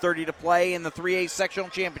 4:30 to play in the 3A sectional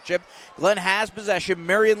championship. Glenn has possession.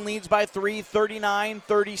 Marion leads by 3,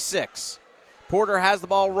 39-36. Porter has the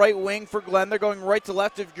ball right wing for Glenn. They're going right to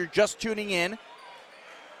left if you're just tuning in.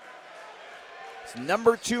 It's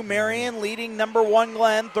number 2 Marion leading number 1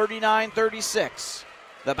 Glenn, 39-36.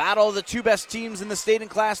 The battle of the two best teams in the state in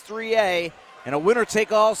Class 3A. And a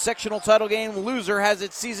winner-take-all sectional title game. Loser has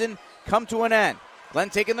its season come to an end. Glenn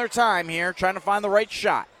taking their time here, trying to find the right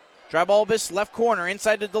shot. Drive ball bis left corner,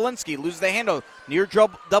 inside to Dolinsky. Loses the handle. Near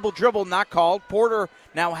double dribble, not called. Porter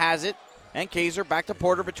now has it. And Kaiser back to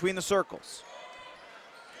Porter between the circles.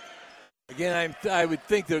 Again, I would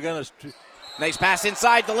think they're going to... Nice pass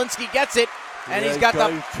inside. Dolinsky gets it. And he's got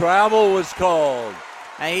the... Travel was called.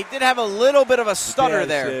 And he did have a little bit of a stutter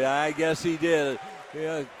there. I guess he did.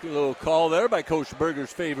 Yeah, a little call there by Coach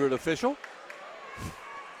Berger's favorite official.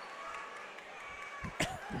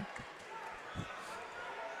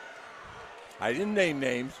 I didn't name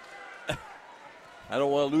names. I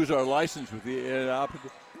don't want to lose our license with the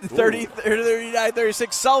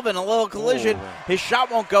 39-36. Sullivan, a little collision. His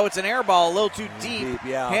shot won't go. It's an air ball, a little too deep.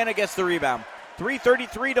 Hannah gets the rebound.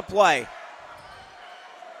 3:33 to play.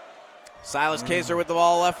 Silas Kaiser with the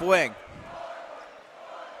ball left wing.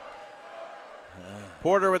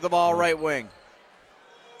 Porter with the ball right wing.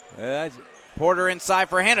 Porter inside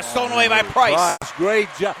for Hannah. Stolen away by Price. Great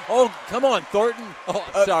job. Oh, come on, Thornton. Oh,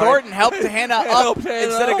 sorry. Thornton helped Hannah up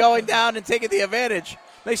instead of going down and taking the advantage.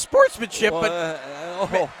 Nice sportsmanship, but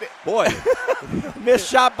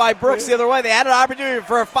missed shot by Brooks the other way. They had an opportunity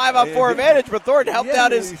for a 5-on-4 advantage, but Thornton helped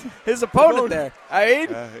out his opponent there. I mean,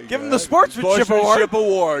 give him the sportsmanship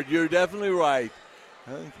award. You're definitely right.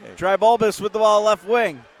 Okay. Tribulbis with the ball left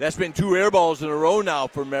wing. That's been 2 air balls in a row now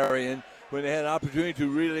for Marion when they had an opportunity to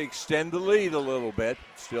really extend the lead a little bit.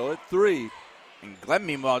 Still at 3. And Glenn,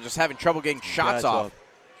 meanwhile, just having trouble getting shots off.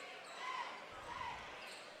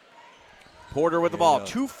 Porter with the ball.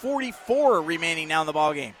 2:44 remaining now in the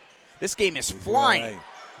ball game. This game is flying.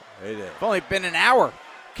 It's only been an hour.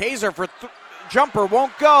 Kaiser for jumper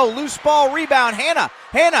won't go. Loose ball rebound.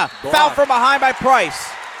 Hannah fouled from behind by Price.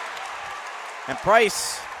 And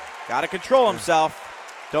Price got to control himself.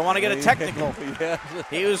 Don't want to get a technical.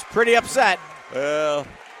 He was pretty upset. Well,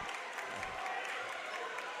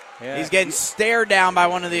 he's getting stared down by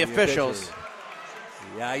one of the officials.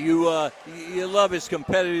 Yeah, you love his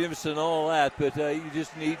competitiveness and all that, but you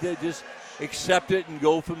just need to just accept it and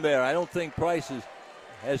go from there. I don't think Price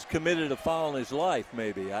has committed a foul in his life,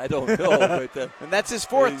 maybe. I don't know. But, and that's his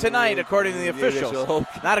 4th tonight, according to the officials.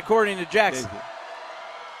 Not according to Jackson.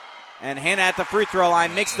 And Hannah at the free throw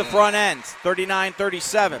line makes the front end,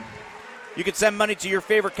 39-37. You can send money to your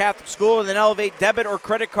favorite Catholic school with an Elevate debit or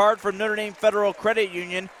credit card from Notre Dame Federal Credit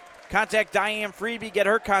Union. Contact Diane Freeby. Get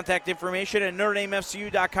her contact information at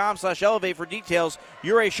NotreDameFCU.com/elevate for details.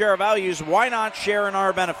 You're a share of values. Why not share in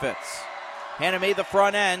our benefits? Hannah made the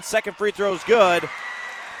front end. Second free throw is good.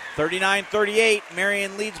 39-38.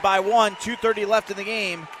 Marion leads by 1. 2:30 left in the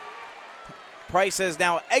game. Price has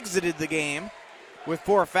now exited the game with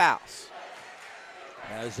 4 fouls.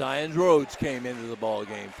 Zions Rhodes came into the ball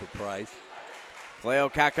game for Price. Cleo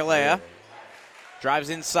Kakalea drives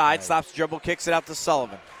inside, stops the dribble, kicks it out to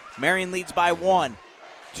Sullivan. Marion leads by 1.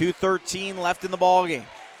 2:13 left in the ball game.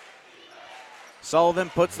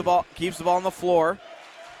 Sullivan keeps the ball on the floor.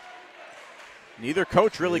 Neither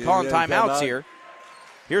coach really calling timeouts here.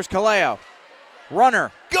 Here's Kaleo.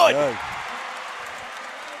 Runner. Good.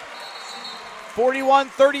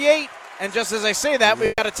 41-38 And just as I say that,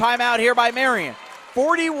 we've got a timeout here by Marion.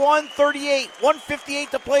 41-38,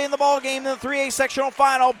 1:58 to play in the ball game in the 3A sectional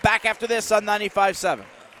final. Back after this on 95.7.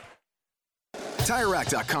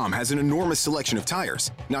 TireRack.com has an enormous selection of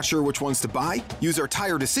tires. Not sure which ones to buy? Use our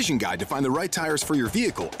Tire Decision Guide to find the right tires for your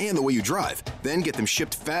vehicle and the way you drive. Then get them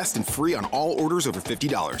shipped fast and free on all orders over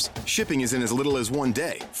 $50. Shipping is in as little as 1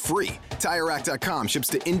 day. Free. TireRack.com ships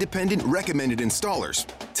to independent, recommended installers.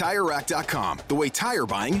 TireRack.com, the way tire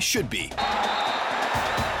buying should be.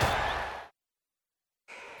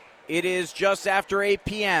 It is just after 8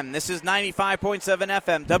 p.m. This is 95.7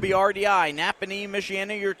 FM, WRDI, Napanee,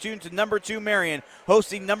 Michiana. You're tuned to number 2 Marion,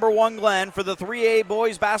 hosting number 1 Glenn for the 3A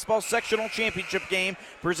Boys Basketball Sectional Championship game,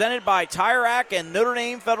 presented by Tire Rack and Notre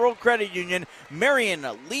Dame Federal Credit Union. Marion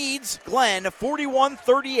leads Glenn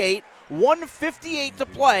 41-38, 1:58 to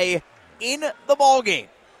play in the ball game.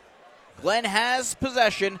 Glenn has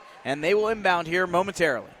possession, and they will inbound here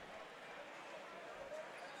momentarily.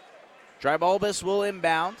 Drybulbus will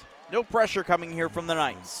inbound. No pressure coming here from the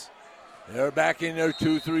Knights. They're back in their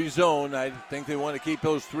 2-3 zone. I think they want to keep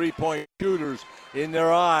those three-point shooters in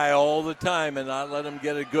their eye all the time and not let them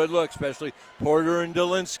get a good look, especially Porter and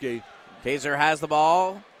Delinsky. Kaiser has the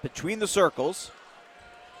ball between the circles.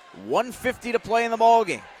 1:50 to play in the ball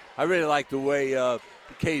game. I really like the way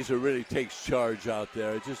Kaiser really takes charge out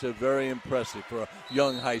there. It's just very impressive for a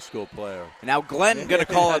young high school player. And now Glenn going to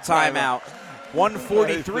call a timeout.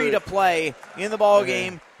 1:43 to play in the ball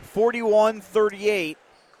game. 41-38.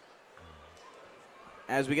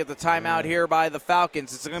 As we get the timeout here by the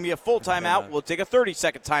Falcons. It's going to be a full timeout. We'll take a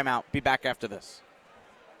 30-second timeout. Be back after this.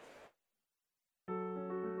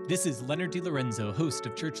 This is Leonard DiLorenzo, host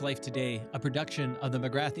of Church Life Today, a production of the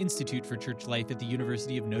McGrath Institute for Church Life at the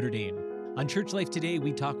University of Notre Dame. On Church Life Today,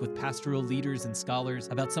 we talk with pastoral leaders and scholars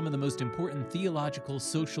about some of the most important theological,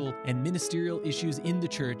 social, and ministerial issues in the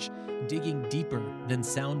church, digging deeper than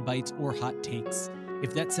sound bites or hot takes.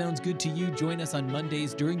 If that sounds good to you, join us on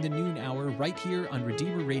Mondays during the noon hour right here on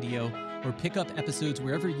Redeemer Radio, or pick up episodes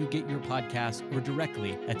wherever you get your podcasts or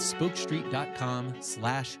directly at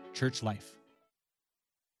spokestreet.com/churchlife.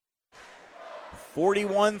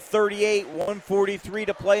 41-38, 1:43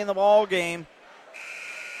 to play in the ball game.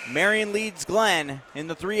 Marion leads Glenn in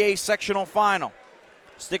the 3A sectional final.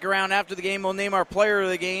 Stick around after the game. We'll name our player of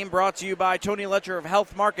the game, brought to you by Tony Letcher of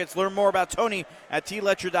Health Markets. Learn more about Tony at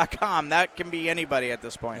tletcher.com. That can be anybody at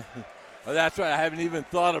this point. Well, that's right. I haven't even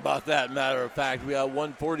thought about that, matter of fact. We have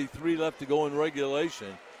 1:43 left to go in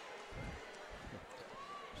regulation.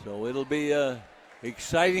 So it'll be an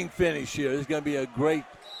exciting finish here. This is going to be a great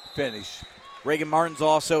finish. Reagan Martin's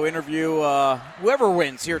also interview whoever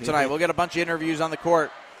wins here tonight. We'll get a bunch of interviews on the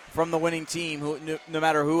court from the winning team, no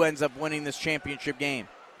matter who ends up winning this championship game.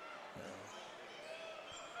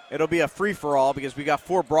 It'll be a free-for-all because we got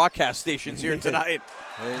 4 broadcast stations here tonight.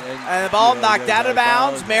 and the ball knocked out of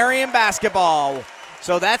bounds, Marion basketball.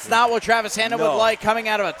 So that's not what Travis Hanna would like coming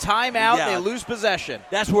out of a timeout. Yeah. They lose possession.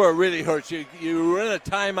 That's where it really hurts. You're in a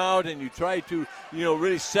timeout and you try to,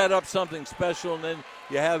 really set up something special, and then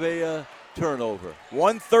you have a turnover.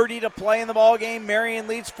 1:30 to play in the ball game. Marion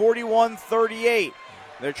leads 41-38.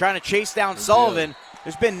 They're trying to chase down Sullivan.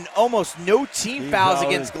 There's been almost no team fouls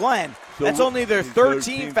against Glenn. So that's only their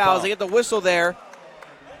 13 fouls. They get the whistle there.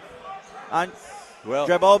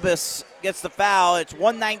 Drybulbus gets the foul. It's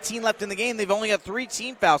 1:19 left in the game. They've only got 3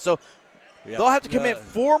 team fouls. So they'll have to commit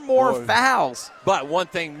 4 more fouls. But one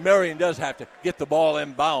thing, Marion does have to get the ball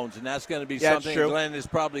in bounds, and that's going to be something Glenn is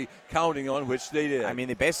probably counting on, which they did. I mean,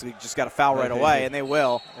 they basically just got to foul right away, and they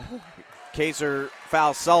will. Kaiser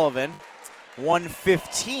fouls Sullivan.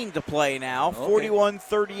 1:15 to play now.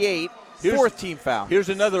 41-38. 4th team foul. Here's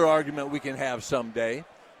another argument we can have someday.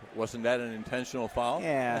 Wasn't that an intentional foul?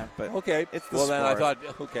 Yeah, but okay. It's the well, then I sport.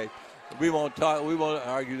 thought, okay, we won't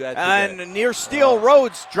argue that And today. near steal,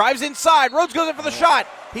 Rhodes drives inside. Rhodes goes in for the shot.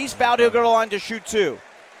 He's fouled. He'll go to the line to shoot 2.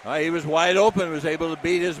 He was wide open, was able to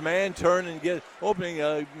beat his man, turn and get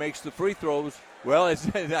opening, makes the free throws. Well, he's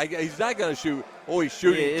not going to shoot. Oh, he's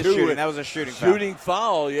shooting. He is too. shooting. That was a shooting foul. Shooting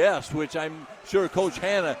foul, yes, which I'm sure Coach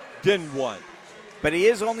Hanna didn't want. But he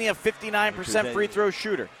is only a 59% free throw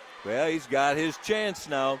shooter. Well, he's got his chance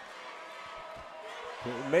now.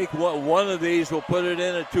 Make one of these, will put it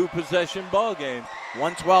in a 2-possession ball game.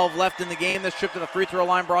 1:12 left in the game. This trip to the free throw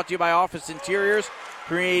line brought to you by Office Interiors,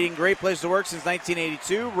 creating great place to work since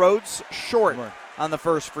 1982. Rhodes short on the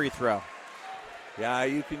first free throw. Yeah,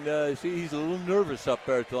 you can see he's a little nervous up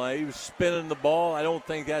there tonight. He was spinning the ball. I don't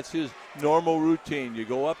think that's his normal routine. You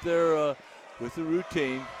go up there with the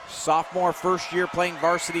routine. Sophomore, first year playing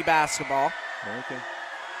varsity basketball. Okay.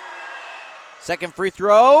 Second free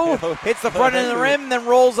throw, hits the front end of the rim, then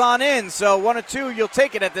rolls on in. So 1 of 2, you'll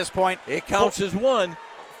take it at this point. It counts as 1.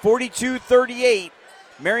 42-38.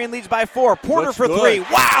 Marion leads by 4. Porter Looks for good. 3.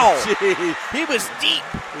 Wow! Jeez. He was deep,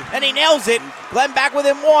 and he nails it. Glenn back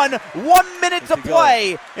within 1. 1 minute to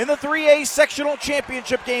play in the 3A sectional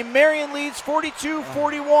championship game. Marion leads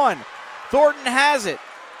 42-41. Thornton has it.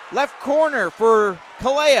 Left corner for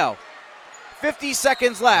Kaleo. 50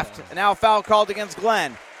 seconds left. And now a foul called against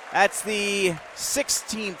Glenn. That's the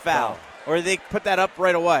 16th foul. Or they put that up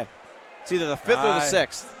right away. It's either the 5th or the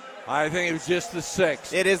 6th. I think it was just the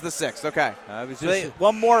 6th. It is the 6th, okay. Just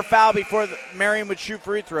One more foul before Marion would shoot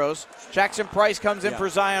free throws. Jackson Price comes in for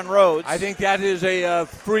Zion Rhodes. I think that is a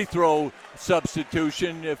free throw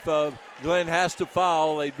substitution. If Glenn has to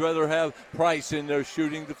foul, they'd rather have Price in there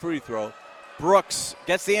shooting the free throw. Brooks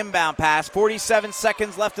gets the inbound pass. 47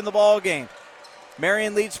 seconds left in the ball game.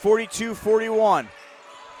 Marion leads 42-41.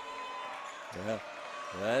 Yeah.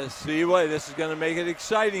 Let's see what this is going to make it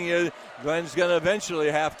exciting here. Glenn's going to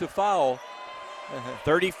eventually have to foul.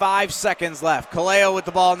 35 seconds left. Kaleo with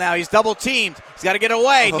the ball now. He's double teamed. He's got to get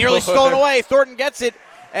away. Nearly stolen away. Thornton gets it,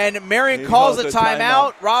 and Marion calls a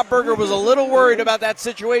timeout. Rob Berger was a little worried about that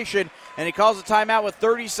situation, and he calls a timeout with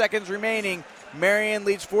 30 seconds remaining. Marion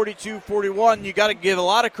leads 42-41. You got to give a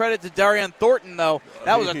lot of credit to Darian Thornton, though.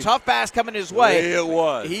 That was a tough pass coming his way. It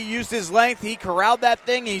was. He used his length. He corralled that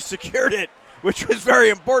thing. He secured it, which was very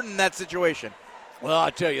important in that situation. Well,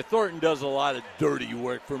 I'll tell you, Thornton does a lot of dirty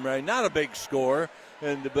work for Marion. Not a big scorer,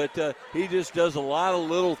 but he just does a lot of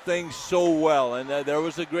little things so well. And there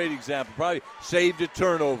was a great example. Probably saved a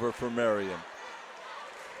turnover for Marion.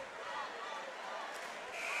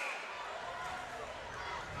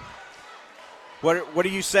 What are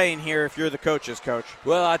you saying here if you're the coaches, Coach?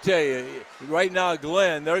 Well, I tell you, right now,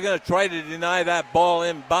 Glenn, they're going to try to deny that ball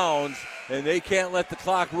in bounds, and they can't let the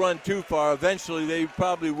clock run too far. Eventually, they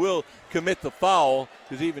probably will commit the foul,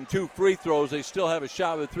 because even 2 free throws, they still have a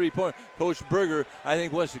shot with 3-point. Coach Berger, I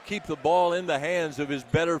think, wants to keep the ball in the hands of his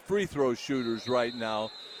better free throw shooters right now,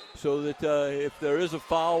 so that if there is a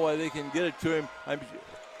foul, they can get it to him. And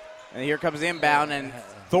here comes the inbound, and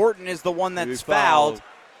Thornton is the one that's fouled.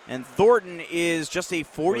 And Thornton is just a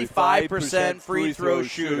 45% free throw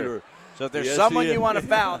shooter. So if there's someone you want to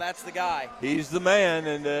foul, that's the guy. He's the man,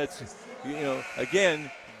 and again,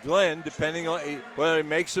 Glenn, depending on whether he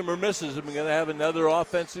makes them or misses them, going to have another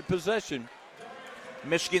offensive possession.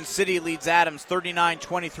 Michigan City leads Adams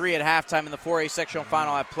 39-23 at halftime in the 4A sectional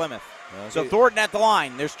final at Plymouth. Okay. So Thornton at the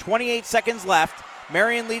line. There's 28 seconds left.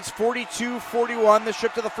 Marion leads 42-41. The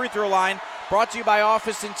trip to the free throw line brought to you by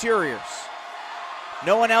Office Interiors.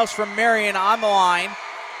 No one else from Marion on the line.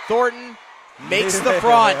 Thornton makes the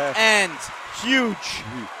front end. Huge.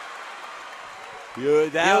 He'll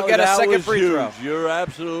get a second free throw. You're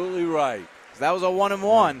absolutely right. That was a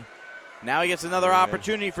 1-and-1. Now he gets another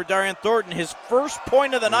opportunity for Darian Thornton. His first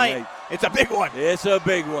point of the night. It's a big one. It's a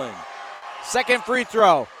big one. Second free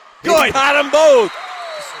throw. Good. He got them both.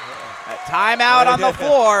 A timeout on the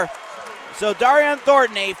floor. So Darian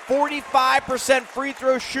Thornton, a 45% free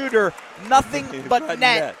throw shooter, nothing but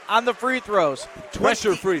net on the free throws.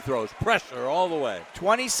 Pressure free throws, pressure all the way.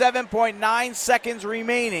 27.9 seconds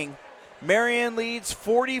remaining. Marion leads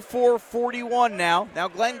 44-41 now. Now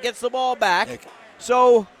Glenn gets the ball back.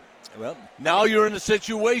 So, well, now you're in a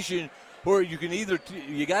situation where you can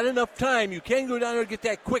you got enough time. You can go down there and get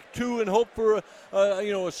that quick 2 and hope for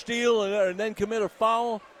a steal and then commit a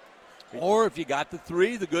foul. Or if you got the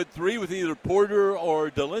 3, the good 3 with either Porter or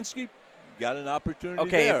Dolinsky, you got an opportunity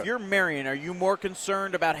there. If you're Marion, are you more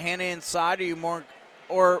concerned about Hannah inside,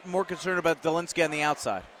 or more concerned about Dolinsky on the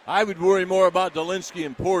outside? I would worry more about Dolinsky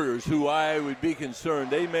and Porter's, who I would be concerned.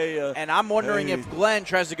 They may. And I'm wondering if Glenn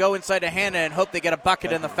tries to go inside to Hannah and hope they get a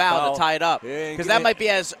bucket in the foul to tie it up, because that might be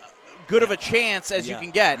as good of a chance as you can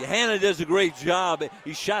get. Hannah does a great job.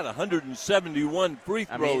 He shot 171 free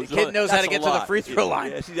throws. I mean, the kid knows how to get to the free throw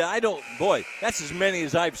line. That's as many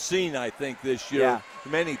as I've seen, I think, this year. Yeah.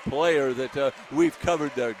 Many players that we've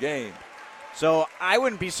covered their game. So I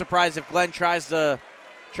wouldn't be surprised if Glenn tries to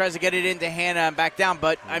get it into Hannah and back down.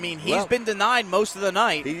 But, I mean, he's been denied most of the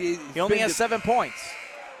night. He only has 7 points.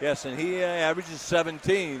 Yes, and he averages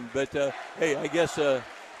 17. But, hey, I guess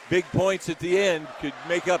big points at the end could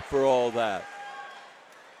make up for all that.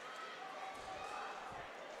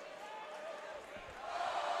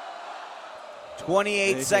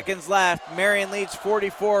 .28 seconds left. Marion leads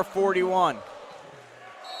 44-41.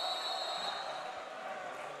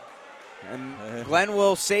 And Glenn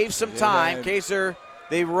will save some time. Kaser,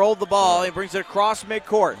 they rolled the ball. He brings it across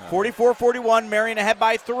midcourt. 44-41. Marion ahead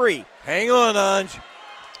by 3. Hang on, Anj.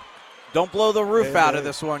 Don't blow the roof out of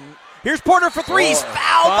this one. Here's Porter for three. He's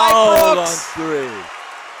fouled by Fouled Brooks. on three.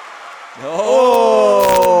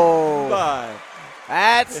 Oh. My.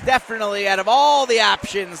 That's definitely, out of all the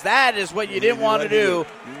options, that is what you didn't want to do.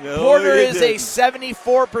 No, Porter you is a didn't.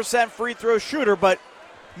 74% free throw shooter, but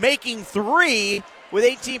making three with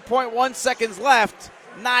 18.1 seconds left,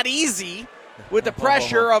 not easy with the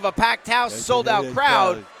pressure of a packed house, sold-out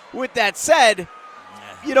crowd. With that said,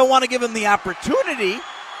 you don't want to give him the opportunity.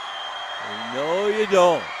 No, you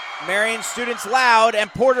don't. Marion students loud, and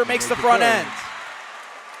Porter makes the front end.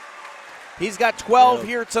 He's got 12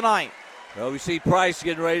 here tonight. Well, we see Price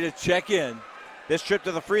getting ready to check in. This trip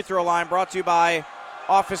to the free throw line brought to you by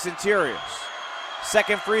Office Interiors.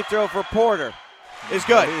 Second free throw for Porter is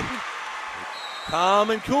good.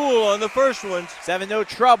 Calm and cool on the first ones. He's having no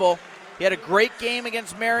trouble. He had a great game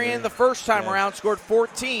against Marion the first time around, scored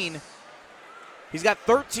 14. He's got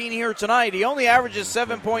 13 here tonight. He only averages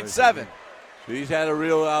 7.7. So he's had a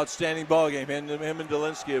real outstanding ball game. Him and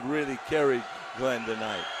Dolinsky have really carried Glenn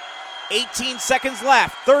tonight. 18 seconds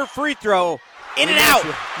left. Third free throw. In and out.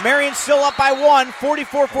 Marion still up by one.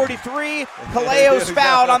 44-43. Kaleo's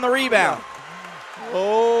fouled on the rebound.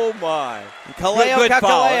 Oh, my. Kaleo Good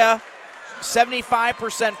foul. Kakalea,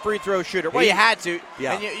 75% free throw shooter. Well, you had to.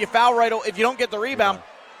 Yeah. And you foul right. If you don't get the rebound,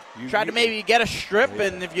 try to maybe get a strip,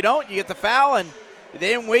 and if you don't, you get the foul, and they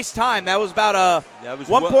didn't waste time. That was about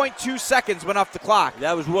 1.2 seconds went off the clock.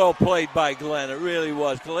 That was well played by Glenn. It really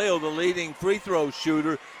was. Kaleo, the leading free throw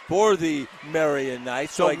shooter for the Marion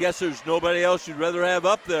Knights. So I guess there's nobody else you'd rather have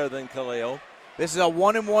up there than Kaleo. This is a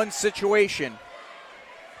 1-and-1 situation.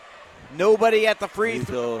 Nobody at the free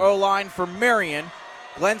throw line for Marion.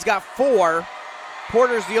 Glenn's got 4.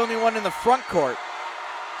 Porter's the only one in the front court.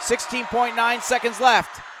 16.9 seconds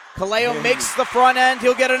left. Kaleo makes the front end.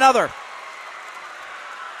 He'll get another.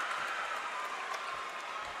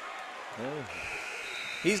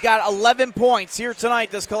 He's got 11 points here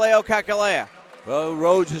tonight, this Kaleo Kakalea. Well,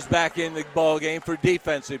 Rhodes is back in the ball game for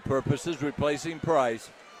defensive purposes, replacing Price.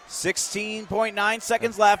 16.9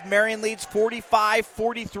 seconds left. Marion leads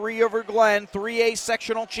 45-43 over Glenn. 3A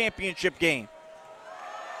sectional championship game.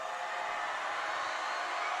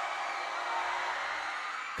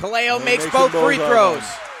 Kaleo makes both free throws.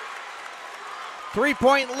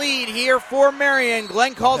 3-point lead here for Marion.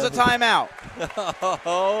 Glenn calls a timeout.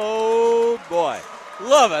 Oh, boy.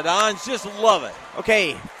 Love it, Ons. Just love it.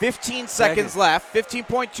 Okay, 15 seconds left.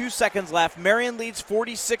 15.2 seconds left. Marion leads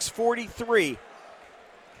 46-43.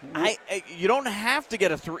 You don't have to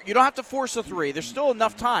get a three. You don't have to force a three. There's still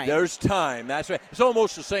enough time. There's time. That's right. It's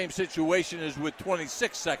almost the same situation as with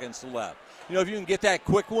 26 seconds left. You know, if you can get that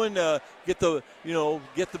quick one, get the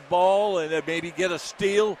ball and maybe get a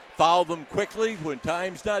steal, foul them quickly when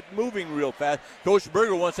time's not moving real fast. Coach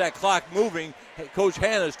Berger wants that clock moving. Coach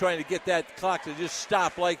Hanna's trying to get that clock to just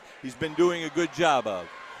stop like he's been doing a good job of.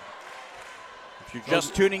 If you're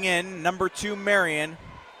just tuning in, number 2 Marion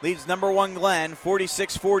leads number 1 Glenn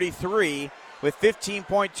 46-43 with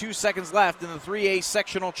 15.2 seconds left in the 3A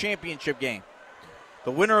sectional championship game.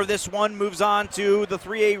 The winner of this one moves on to the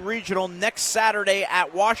 3A regional next Saturday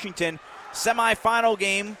at Washington. Semifinal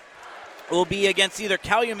game will be against either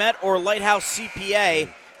Calumet or Lighthouse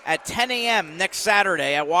CPA at 10 a.m. next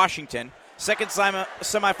Saturday at Washington. Second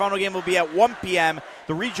semifinal game will be at 1 p.m.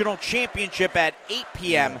 The regional championship at 8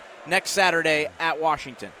 p.m. next Saturday at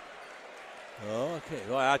Washington. Okay,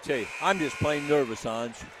 well, I'll tell you, I'm just plain nervous,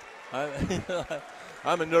 Anj.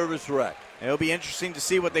 I'm a nervous wreck. It'll be interesting to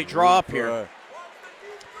see what they draw up here.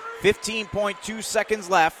 15.2 seconds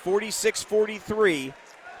left, 46-43.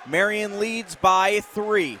 Marion leads by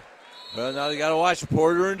 3. Well, now they got to watch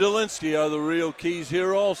Porter and Dolinsky are the real keys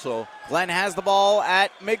here also. Glenn has the ball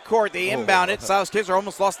at midcourt. They inbound it. Silas Kisser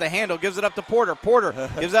almost lost the handle. Gives it up to Porter. Porter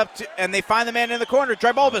gives up to, and they find the man in the corner.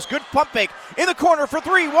 Drybulbus, good pump fake. In the corner for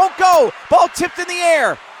 3. Won't go. Ball tipped in the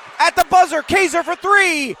air. At the buzzer, Kaiser for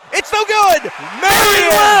 3. It's no good.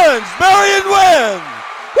 Marion wins. Marion wins.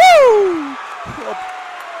 Woo!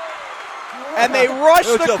 And they rush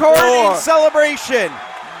the court in celebration.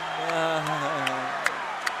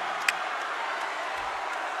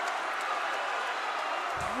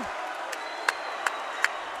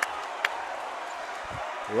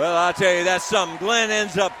 Well, I'll tell you, that's something. Glenn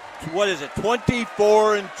ends up,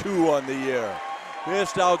 24-2 on the year.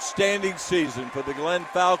 Just outstanding season for the Glenn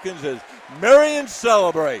Falcons as Marion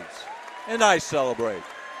celebrates. And I celebrate.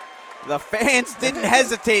 The fans didn't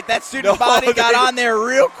hesitate. That student body got on there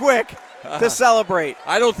real quick to celebrate.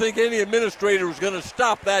 I don't think any administrator was going to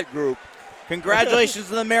stop that group. Congratulations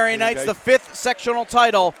to the Marion Knights, the 5th sectional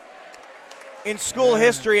title in school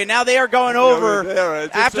history, and now they are going over.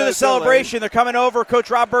 After the celebration, they're coming over. Coach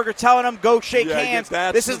Rob Berger telling them, go shake hands.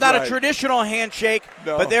 This is not a traditional handshake,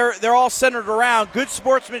 but they're all centered around. Good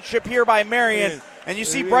sportsmanship here by Marion. And you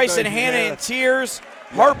see Bryson Hanna in tears.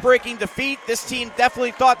 Heartbreaking defeat. This team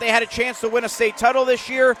definitely thought they had a chance to win a state title this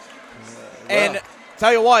year. And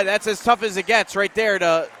tell you what, that's as tough as it gets right there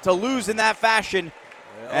to lose in that fashion.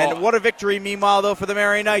 And what a victory, meanwhile, though, for the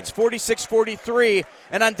Marion Knights, 46-43.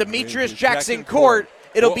 And on Demetrius Jackson Court,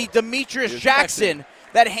 it'll be Demetrius Jackson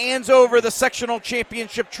that hands over the sectional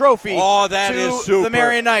championship trophy to the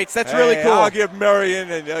Marion Knights. That's really cool. I'll give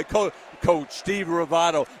Marion and Coach Steve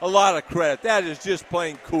Ravato a lot of credit. That is just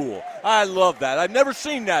plain cool. I love that. I've never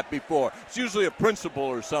seen that before. It's usually a principal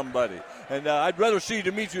or somebody. And I'd rather see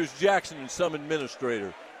Demetrius Jackson than some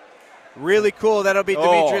administrator. Really cool. That'll be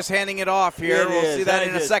Demetrius handing it off here. We'll see that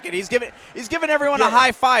in a second. He's giving everyone a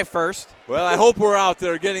high five first. Well, I hope we're out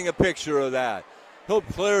there getting a picture of that. Hope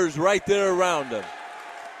players right there around him.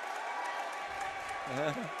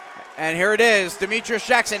 And here it is, Demetrius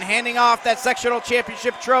Jackson handing off that sectional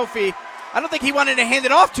championship trophy. I don't think he wanted to hand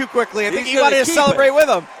it off too quickly. I think he wanted to celebrate with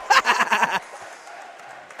him.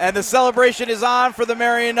 And the celebration is on for the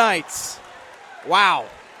Marion Knights. Wow.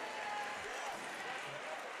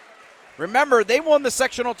 Remember, they won the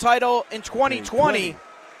sectional title in 2020.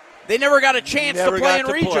 They never got a chance to play in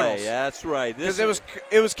regionals. That's right. Because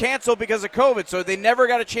it was canceled because of COVID, so they never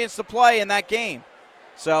got a chance to play in that game.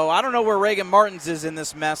 So I don't know where Reagan Martins is in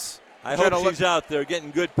this mess. I hope she's out there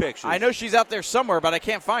getting good pictures. I know she's out there somewhere, but I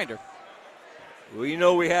can't find her. Well, you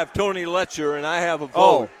know we have Tony Letcher, and I have a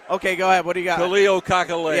vote. Oh, okay, go ahead. What do you got? Kaleo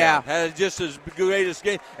Kakalea. Yeah. Had just his greatest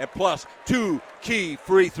game, and plus 2 key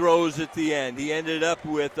free throws at the end. He ended up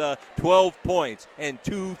with 12 points and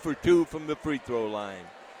 2 for 2 from the free throw line.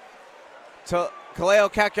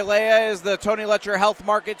 Kaleo Kakalea is the Tony Letcher Health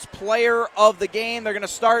Markets player of the game. They're going to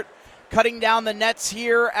start cutting down the nets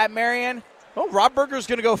here at Marion. Oh, Rob Berger's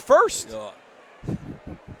going to go first.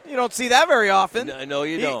 You don't see that very often. No,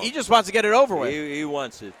 you don't. He just wants to get it over with. He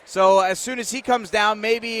wants it. So as soon as he comes down,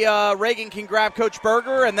 maybe Reagan can grab Coach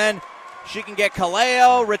Berger, and then she can get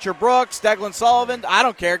Kaleo, Richard Brooks, Declan Sullivan. I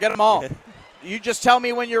don't care. Get them all. You just tell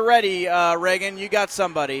me when you're ready, Reagan. You got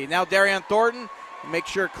somebody. Now Darian Thornton. Make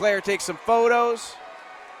sure Claire takes some photos.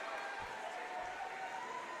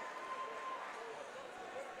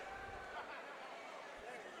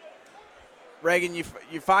 Reagan, you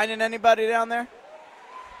finding anybody down there?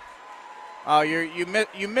 Oh, you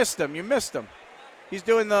missed him. You missed him. He's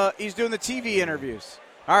doing the TV interviews.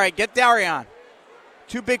 All right, get Darian.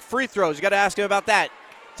 2 big free throws. You got to ask him about that.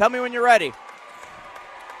 Tell me when you're ready.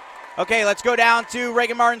 Okay, let's go down to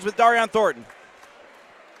Reagan Martins with Darian Thornton.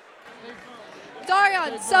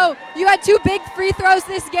 Darian, so you had 2 big free throws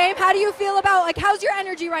this game. How do you feel about, how's your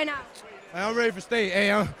energy right now? I'm ready for state.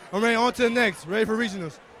 Hey, I'm ready on to the next. Ready for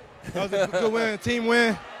regionals. That was a good win, team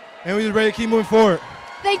win, and we're just ready to keep moving forward.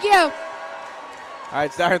 Thank you. All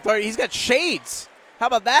right, Darian Thornton. He's got shades. How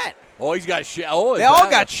about that? Oh, he's got shades. Oh, they all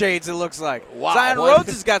got shades, it looks like. Wow. Zion Rhodes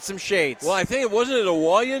has got some shades. Well, I think it wasn't a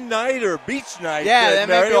Hawaiian night or beach night. Yeah, that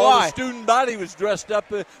may be all why. The student body was dressed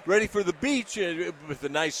up, ready for the beach with the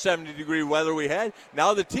nice 70-degree weather we had.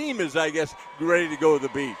 Now the team is, I guess, ready to go to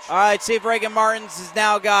the beach. All right, see if Reagan Martins has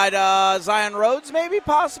now got Zion Rhodes, maybe,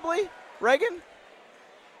 possibly. Reagan?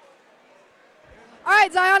 All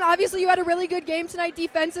right, Zion, obviously you had a really good game tonight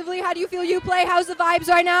defensively. How do you feel you play? How's the vibes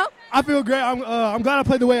right now? I feel great. I'm glad I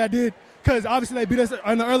played the way I did because obviously they beat us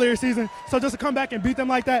in the earlier season. So just to come back and beat them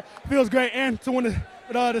like that feels great. And to win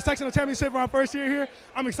the sectional championship our first year here,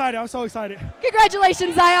 I'm excited. I'm so excited.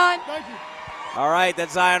 Congratulations, Zion. Thank you. All right,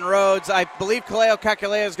 that's Zion Rhodes. I believe Kaleo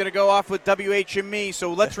Kakalea is going to go off with WHME,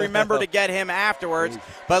 so let's remember to get him afterwards.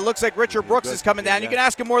 But it looks like Richard Brooks is coming down. You can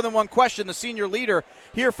ask him more than one question, the senior leader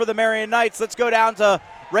here for the Marion Knights. Let's go down to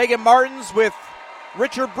Reagan Martins with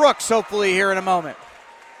Richard Brooks, hopefully, here in a moment.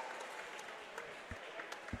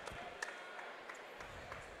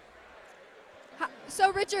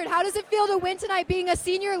 So, Richard, how does it feel to win tonight being a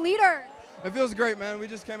senior leader? It feels great, man. We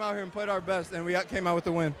just came out here and played our best, and we came out with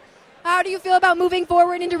the win. How do you feel about moving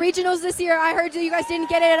forward into regionals this year? I heard you guys didn't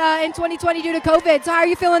get it in 2020 due to COVID. So how are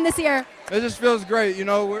you feeling this year? It just feels great. You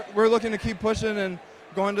know, we're looking to keep pushing and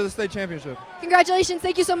going to the state championship. Congratulations.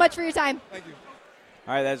 Thank you so much for your time. Thank you.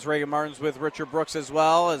 All right, that's Reagan Martins with Richard Brooks as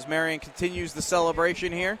well as Marion continues the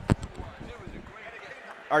celebration here.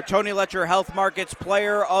 Our Tony Letcher Health Markets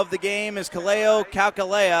player of the game is Kaleo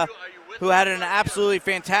Kakalea, who had an absolutely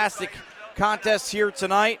fantastic contest here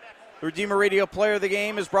tonight. The Redeemer Radio Player of the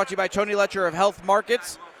Game is brought to you by Tony Letcher of Health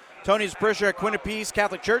Markets. Tony's parishioner at Quinnipiac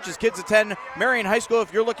Catholic Church. His kids attend Marion High School.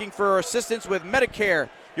 If you're looking for assistance with Medicare,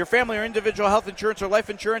 your family or individual health insurance or life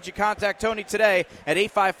insurance, you contact Tony today at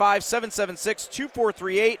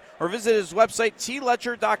 855-776-2438 or visit his website,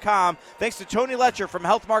 tletcher.com. Thanks to Tony Letcher from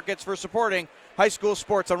Health Markets for supporting high school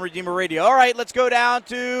sports on Redeemer Radio. All right, let's go down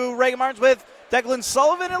to Reagan Martins with Declan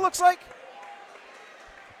Sullivan, it looks like.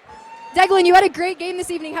 Declan, you had a great game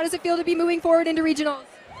this evening. How does it feel to be moving forward into regionals?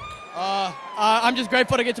 I'm just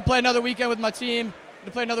grateful to get to play another weekend with my team,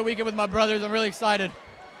 to play another weekend with my brothers. I'm really excited.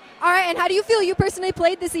 All right, and how do you feel you personally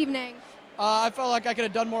played this evening? I felt like I could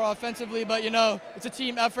have done more offensively, but, it's a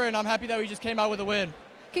team effort, and I'm happy that we just came out with a win.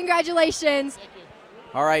 Congratulations. Thank you.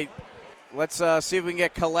 All right, let's see if we can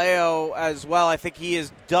get Kaleo as well. I think he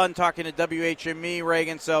is done talking to WHME,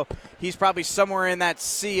 Reagan, so he's probably somewhere in that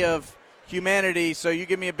sea of humanity, so you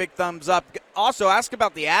give me a big thumbs up. Also, ask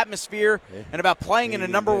about the atmosphere and about playing in a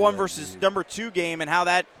number 1 versus number 2 game and how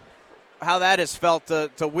that has felt to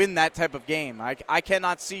win that type of game. I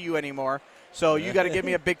cannot see you anymore, so you got to give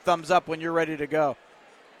me a big thumbs up when you're ready to go.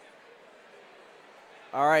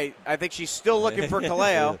 All right, I think she's still looking for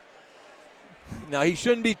Kaleo. Now, he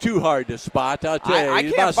shouldn't be too hard to spot, I'll tell you.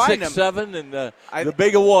 He's can't about find 6'7", and the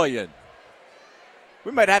big Hawaiian.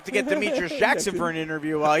 We might have to get Demetrius Jackson for an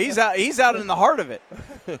interview while he's out in the heart of it.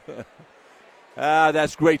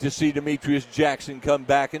 That's great to see Demetrius Jackson come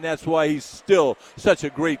back, and that's why he's still such a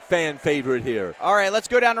great fan favorite here. All right, let's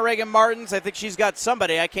go down to Reagan Martins. I think she's got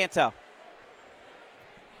somebody. I can't tell.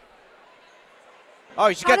 Oh,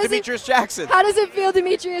 she's got Demetrius Jackson. How does it feel,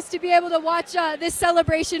 Demetrius, to be able to watch this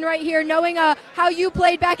celebration right here, knowing how you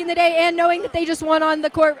played back in the day and knowing that they just won on the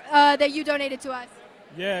court that you donated to us?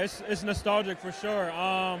 Yeah, it's nostalgic for sure.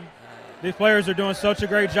 These players are doing such a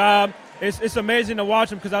great job. It's amazing to watch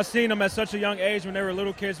them because I've seen them at such a young age when they were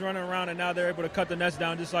little kids running around, and now they're able to cut the nets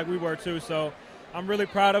down just like we were too. So I'm really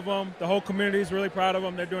proud of them. The whole community is really proud of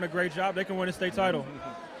them. They're doing a great job. They can win a state title.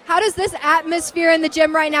 How does this atmosphere in the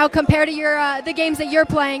gym right now compare to the games that you're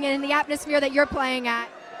playing and the atmosphere that you're playing at?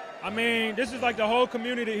 I mean, this is like the whole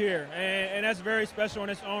community here, and that's very special in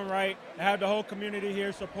its own right. To have the whole community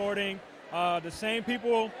here supporting the same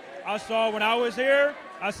people I saw when I was here.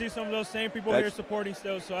 I see some of those same people here supporting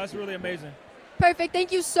still, so that's really amazing. Perfect.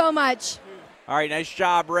 Thank you so much. All right, nice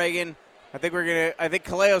job, Reagan. I think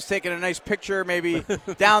Kaleo's taking a nice picture maybe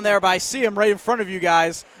down there, but I see him right in front of you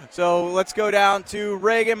guys. So let's go down to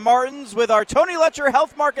Reagan Martins with our Tony Letcher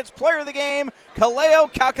Health Markets Player of the Game,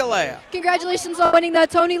 Kaleo Kakalea. Congratulations on winning the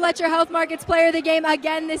Tony Letcher Health Markets Player of the Game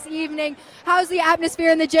again this evening. How's the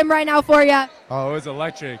atmosphere in the gym right now for you? Oh, it was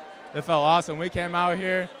electric. It felt awesome. We came out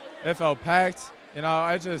here. It felt packed. It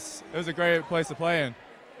was a great place to play in.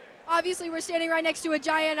 Obviously, we're standing right next to a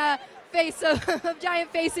giant face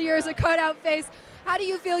of yours, a cutout face. How do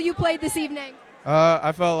you feel you played this evening?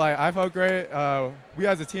 I felt great. We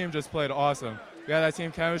as a team just played awesome. We had that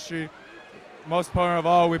team chemistry. Most important of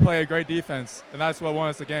all, we played a great defense, and that's what won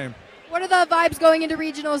us the game. What are the vibes going into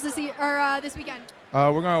regionals this weekend?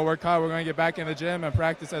 We're going to work hard. We're going to get back in the gym and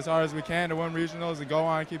practice as hard as we can to win regionals and go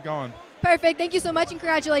on and keep going. Perfect. Thank you so much, and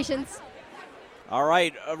congratulations. All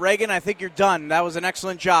right, Reagan, I think you're done. That was an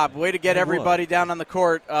excellent job. Way to get everybody down on the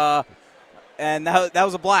court. And that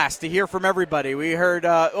was a blast to hear from everybody. We heard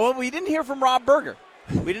we didn't hear from Rob Berger.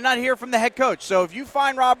 We did not hear from the head coach. So if you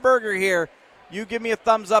find Rob Berger here, you give me a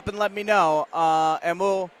thumbs up and let me know. And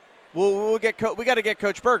we'll get we got to get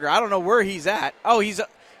Coach Berger. I don't know where he's at. Oh, he's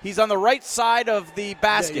on the right side of the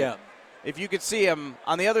basket. Yeah. If you could see him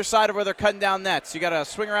on the other side of where they're cutting down nets. You got to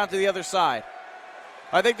swing around to the other side.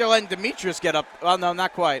 I think they're letting Demetrius get up. Well, no,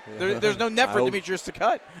 not quite. There's no net for Demetrius to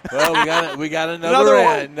cut. Well, we got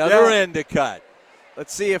another end to cut.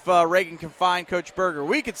 Let's see if Reagan can find Coach Berger.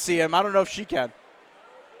 We could see him. I don't know if she can.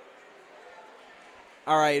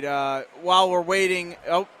 All right, while we're waiting,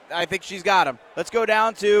 I think she's got him. Let's go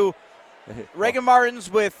down to Reagan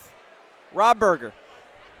Martins with Rob Berger.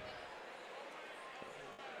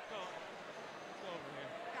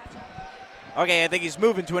 Okay, I think he's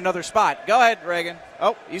moving to another spot. Go ahead, Reagan.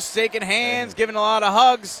 Oh, he's shaking hands, giving a lot of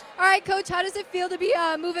hugs. All right, Coach, how does it feel to be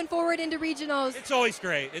moving forward into regionals? It's always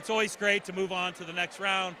great. It's always great to move on to the next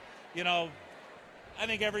round. I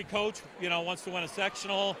think every coach, wants to win a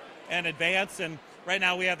sectional and advance, and right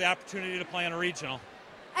now we have the opportunity to play in a regional.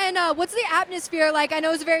 And what's the atmosphere like? I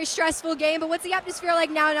know it's a very stressful game, but what's the atmosphere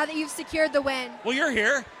like now that you've secured the win? Well, you're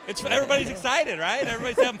here. Everybody's excited, right?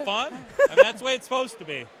 Everybody's having fun. I mean, that's the way it's supposed to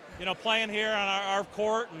be. Playing here on our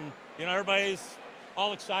court, and everybody's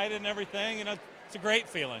all excited and everything. It's a great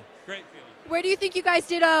feeling. Great feeling. Where do you think you guys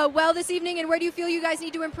did well this evening, and where do you feel you guys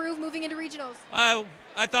need to improve moving into regionals? I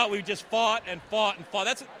thought we just fought and fought and fought.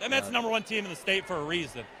 That's the number one team in the state for a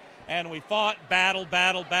reason. And we fought, battled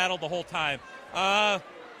the whole time.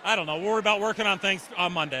 I don't know. We'll worry about working on things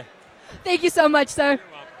on Monday. Thank you so much, sir.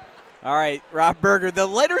 All right, Rob Berger, the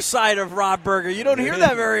lighter side of Rob Berger. You don't hear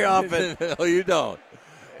that very often. No, you don't.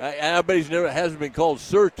 I bet hasn't been called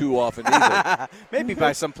sir too often either. Maybe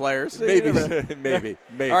by some players. Maybe.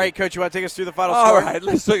 All right, Coach, you want to take us through the final All score? right,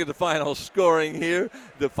 let's look at the final scoring here.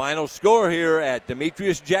 The final score here at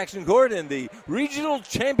Demetrius Jackson Court in the regional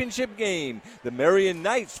championship game. The Marion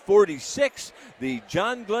Knights 46, the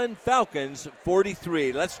John Glenn Falcons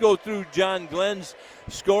 43. Let's go through John Glenn's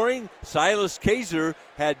scoring. Silas Kaiser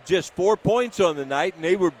had just 4 points on the night, and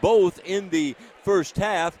they were both in the first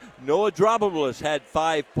half. Noah Droboblis had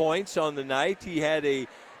 5 points on the night. He had a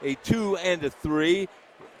 2 and a 3.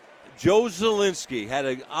 Joe Zielinski had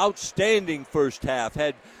an outstanding first half,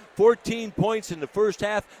 had 14 points in the first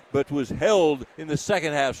half, but was held in the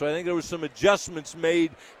second half. So I think there were some adjustments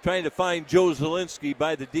made trying to find Joe Zielinski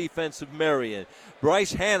by the defense of Marion.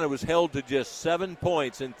 Bryce Hanna was held to just 7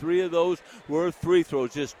 points, and 3 of those were free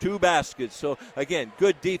throws, just 2 baskets. So, again,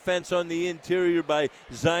 good defense on the interior by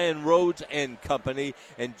Zion Rhodes and company.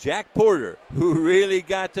 And Jack Porter, who really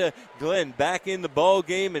got Glenn back in the ball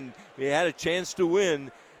game, and he had a chance to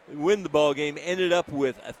win the ball game, ended up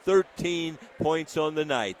with 13 points on the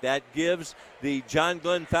night. That gives the John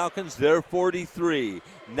Glenn Falcons their 43.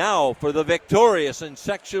 Now for the victorious and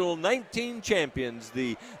sectional 19 champions,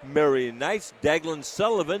 the Marion Knights. Daglin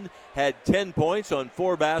Sullivan had 10 points on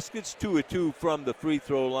 4 baskets, 2 of 2 from the free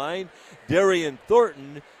throw line. Darian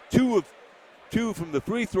Thornton, 2 of 2 from the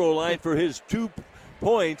free throw line for his 2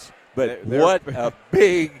 points. But what a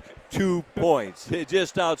big 2 points.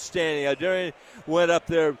 Just outstanding. Darian went up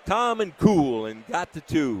there calm and cool and got the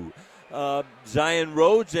 2. Zion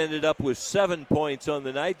Rhodes ended up with 7 points on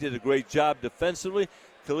the night, did a great job defensively.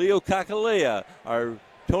 Khalil Kakalea, our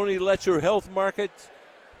Tony Letcher Health Market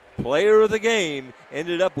player of the game,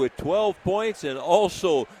 ended up with 12 points and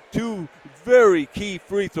also 2 very key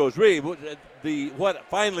free throws. Really, what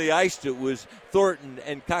finally iced it was Thornton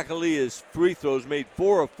and Kakalea's free throws, made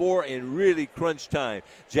 4 of 4 in really crunch time.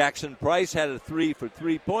 Jackson Price had a 3 for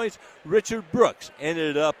 3 points. Richard Brooks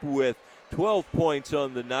ended up with 12 points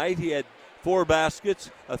on the night. He had 4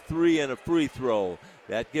 baskets, a 3 and a free throw.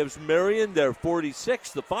 That gives Marion their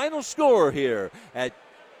 46. The final score here at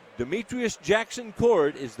Demetrius Jackson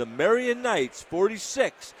Court is the Marion Knights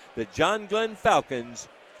 46, the John Glenn Falcons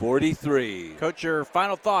 43. Coach, your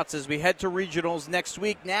final thoughts as we head to regionals next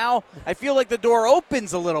week. Now, I feel like the door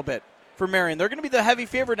opens a little bit for Marion. They're going to be the heavy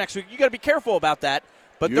favorite next week. You got to be careful about that.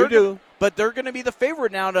 But they're going to be the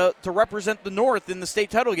favorite now to represent the North in the state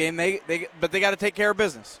title game. But they got to take care of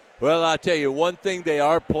business. Well, I'll tell you one thing, they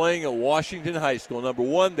are playing at Washington High School. Number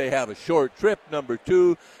 1, they have a short trip. Number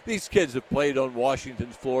 2, these kids have played on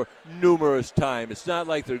Washington's floor numerous times. It's not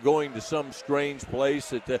like they're going to some strange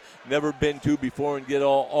place that they've never been to before and get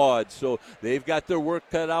all odds. So they've got their work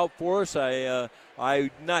cut out for us.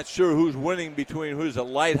 I'm not sure who's winning between who's a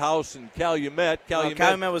Lighthouse and Calumet.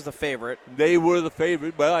 Calumet was the favorite. They were the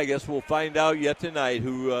favorite. Well, I guess we'll find out yet tonight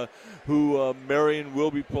who Marion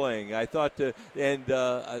will be playing. I thought,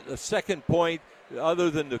 a second point, other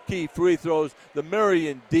than the key free throws, the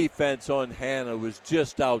Marion defense on Hanna was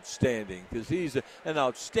just outstanding because he's an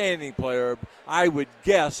outstanding player. I would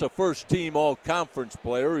guess a first-team all-conference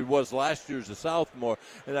player. He was last year's a sophomore,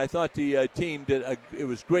 and I thought the team it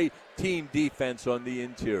was great team defense on the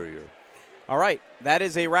interior. All right, that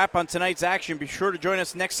is a wrap on tonight's action. Be sure to join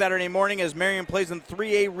us next Saturday morning as Marion plays in the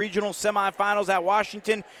 3A regional semifinals at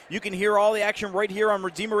Washington. You can hear all the action right here on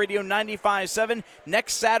Redeemer Radio 95.7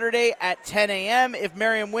 next Saturday at 10 a.m. If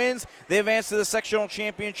Marion wins, they advance to the sectional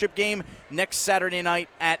championship game next Saturday night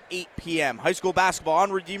at 8 p.m. High school basketball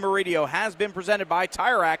on Redeemer Radio has been presented by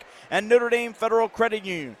Tire Rack and Notre Dame Federal Credit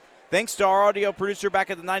Union. Thanks to our audio producer back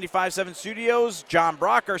at the 95.7 studios, John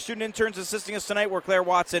Brock. Our student interns assisting us tonight were Claire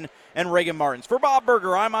Watson and Reagan Martins. For Bob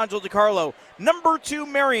Berger, I'm Angel DiCarlo. Number 2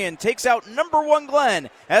 Marion takes out number 1 Glenn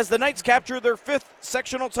as the Knights capture their 5th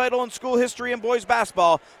sectional title in school history in boys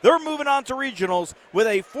basketball. They're moving on to regionals with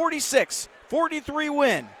a 46-43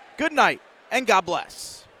 win. Good night and God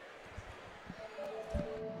bless.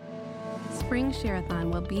 Spring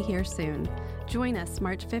Share-a-thon will be here soon. Join us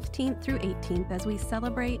March 15th through 18th as we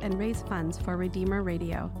celebrate and raise funds for Redeemer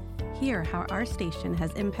Radio. Hear how our station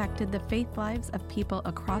has impacted the faith lives of people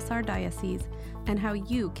across our diocese and how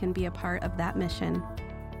you can be a part of that mission.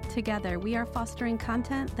 Together, we are fostering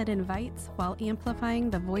content that invites while amplifying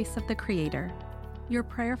the voice of the Creator. Your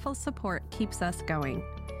prayerful support keeps us going.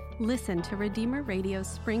 Listen to Redeemer Radio's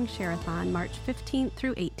Spring Share-a-thon March 15th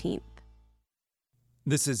through 18th.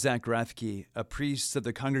 This is Zach Rathke, a priest of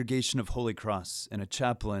the Congregation of Holy Cross and a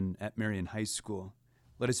chaplain at Marion High School.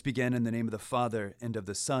 Let us begin in the name of the Father, and of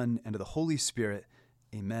the Son, and of the Holy Spirit.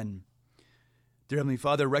 Amen. Dear Heavenly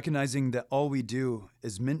Father, recognizing that all we do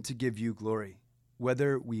is meant to give you glory,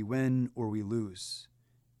 whether we win or we lose,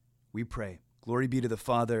 we pray, glory be to the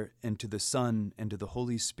Father, and to the Son, and to the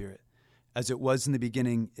Holy Spirit, as it was in the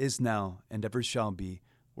beginning, is now, and ever shall be,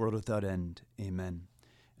 world without end. Amen.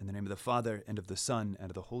 In the name of the Father, and of the Son,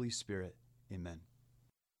 and of the Holy Spirit. Amen.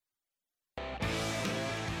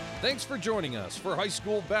 Thanks for joining us for high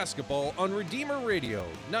school basketball on Redeemer Radio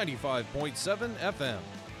 95.7 FM.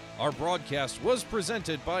 Our broadcast was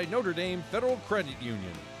presented by Notre Dame Federal Credit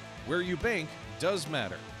Union, where you bank does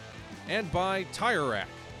matter, and by Tire Rack.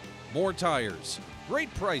 More tires,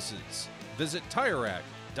 great prices. Visit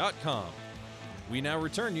TireRack.com. We now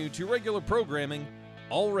return you to regular programming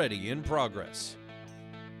already in progress.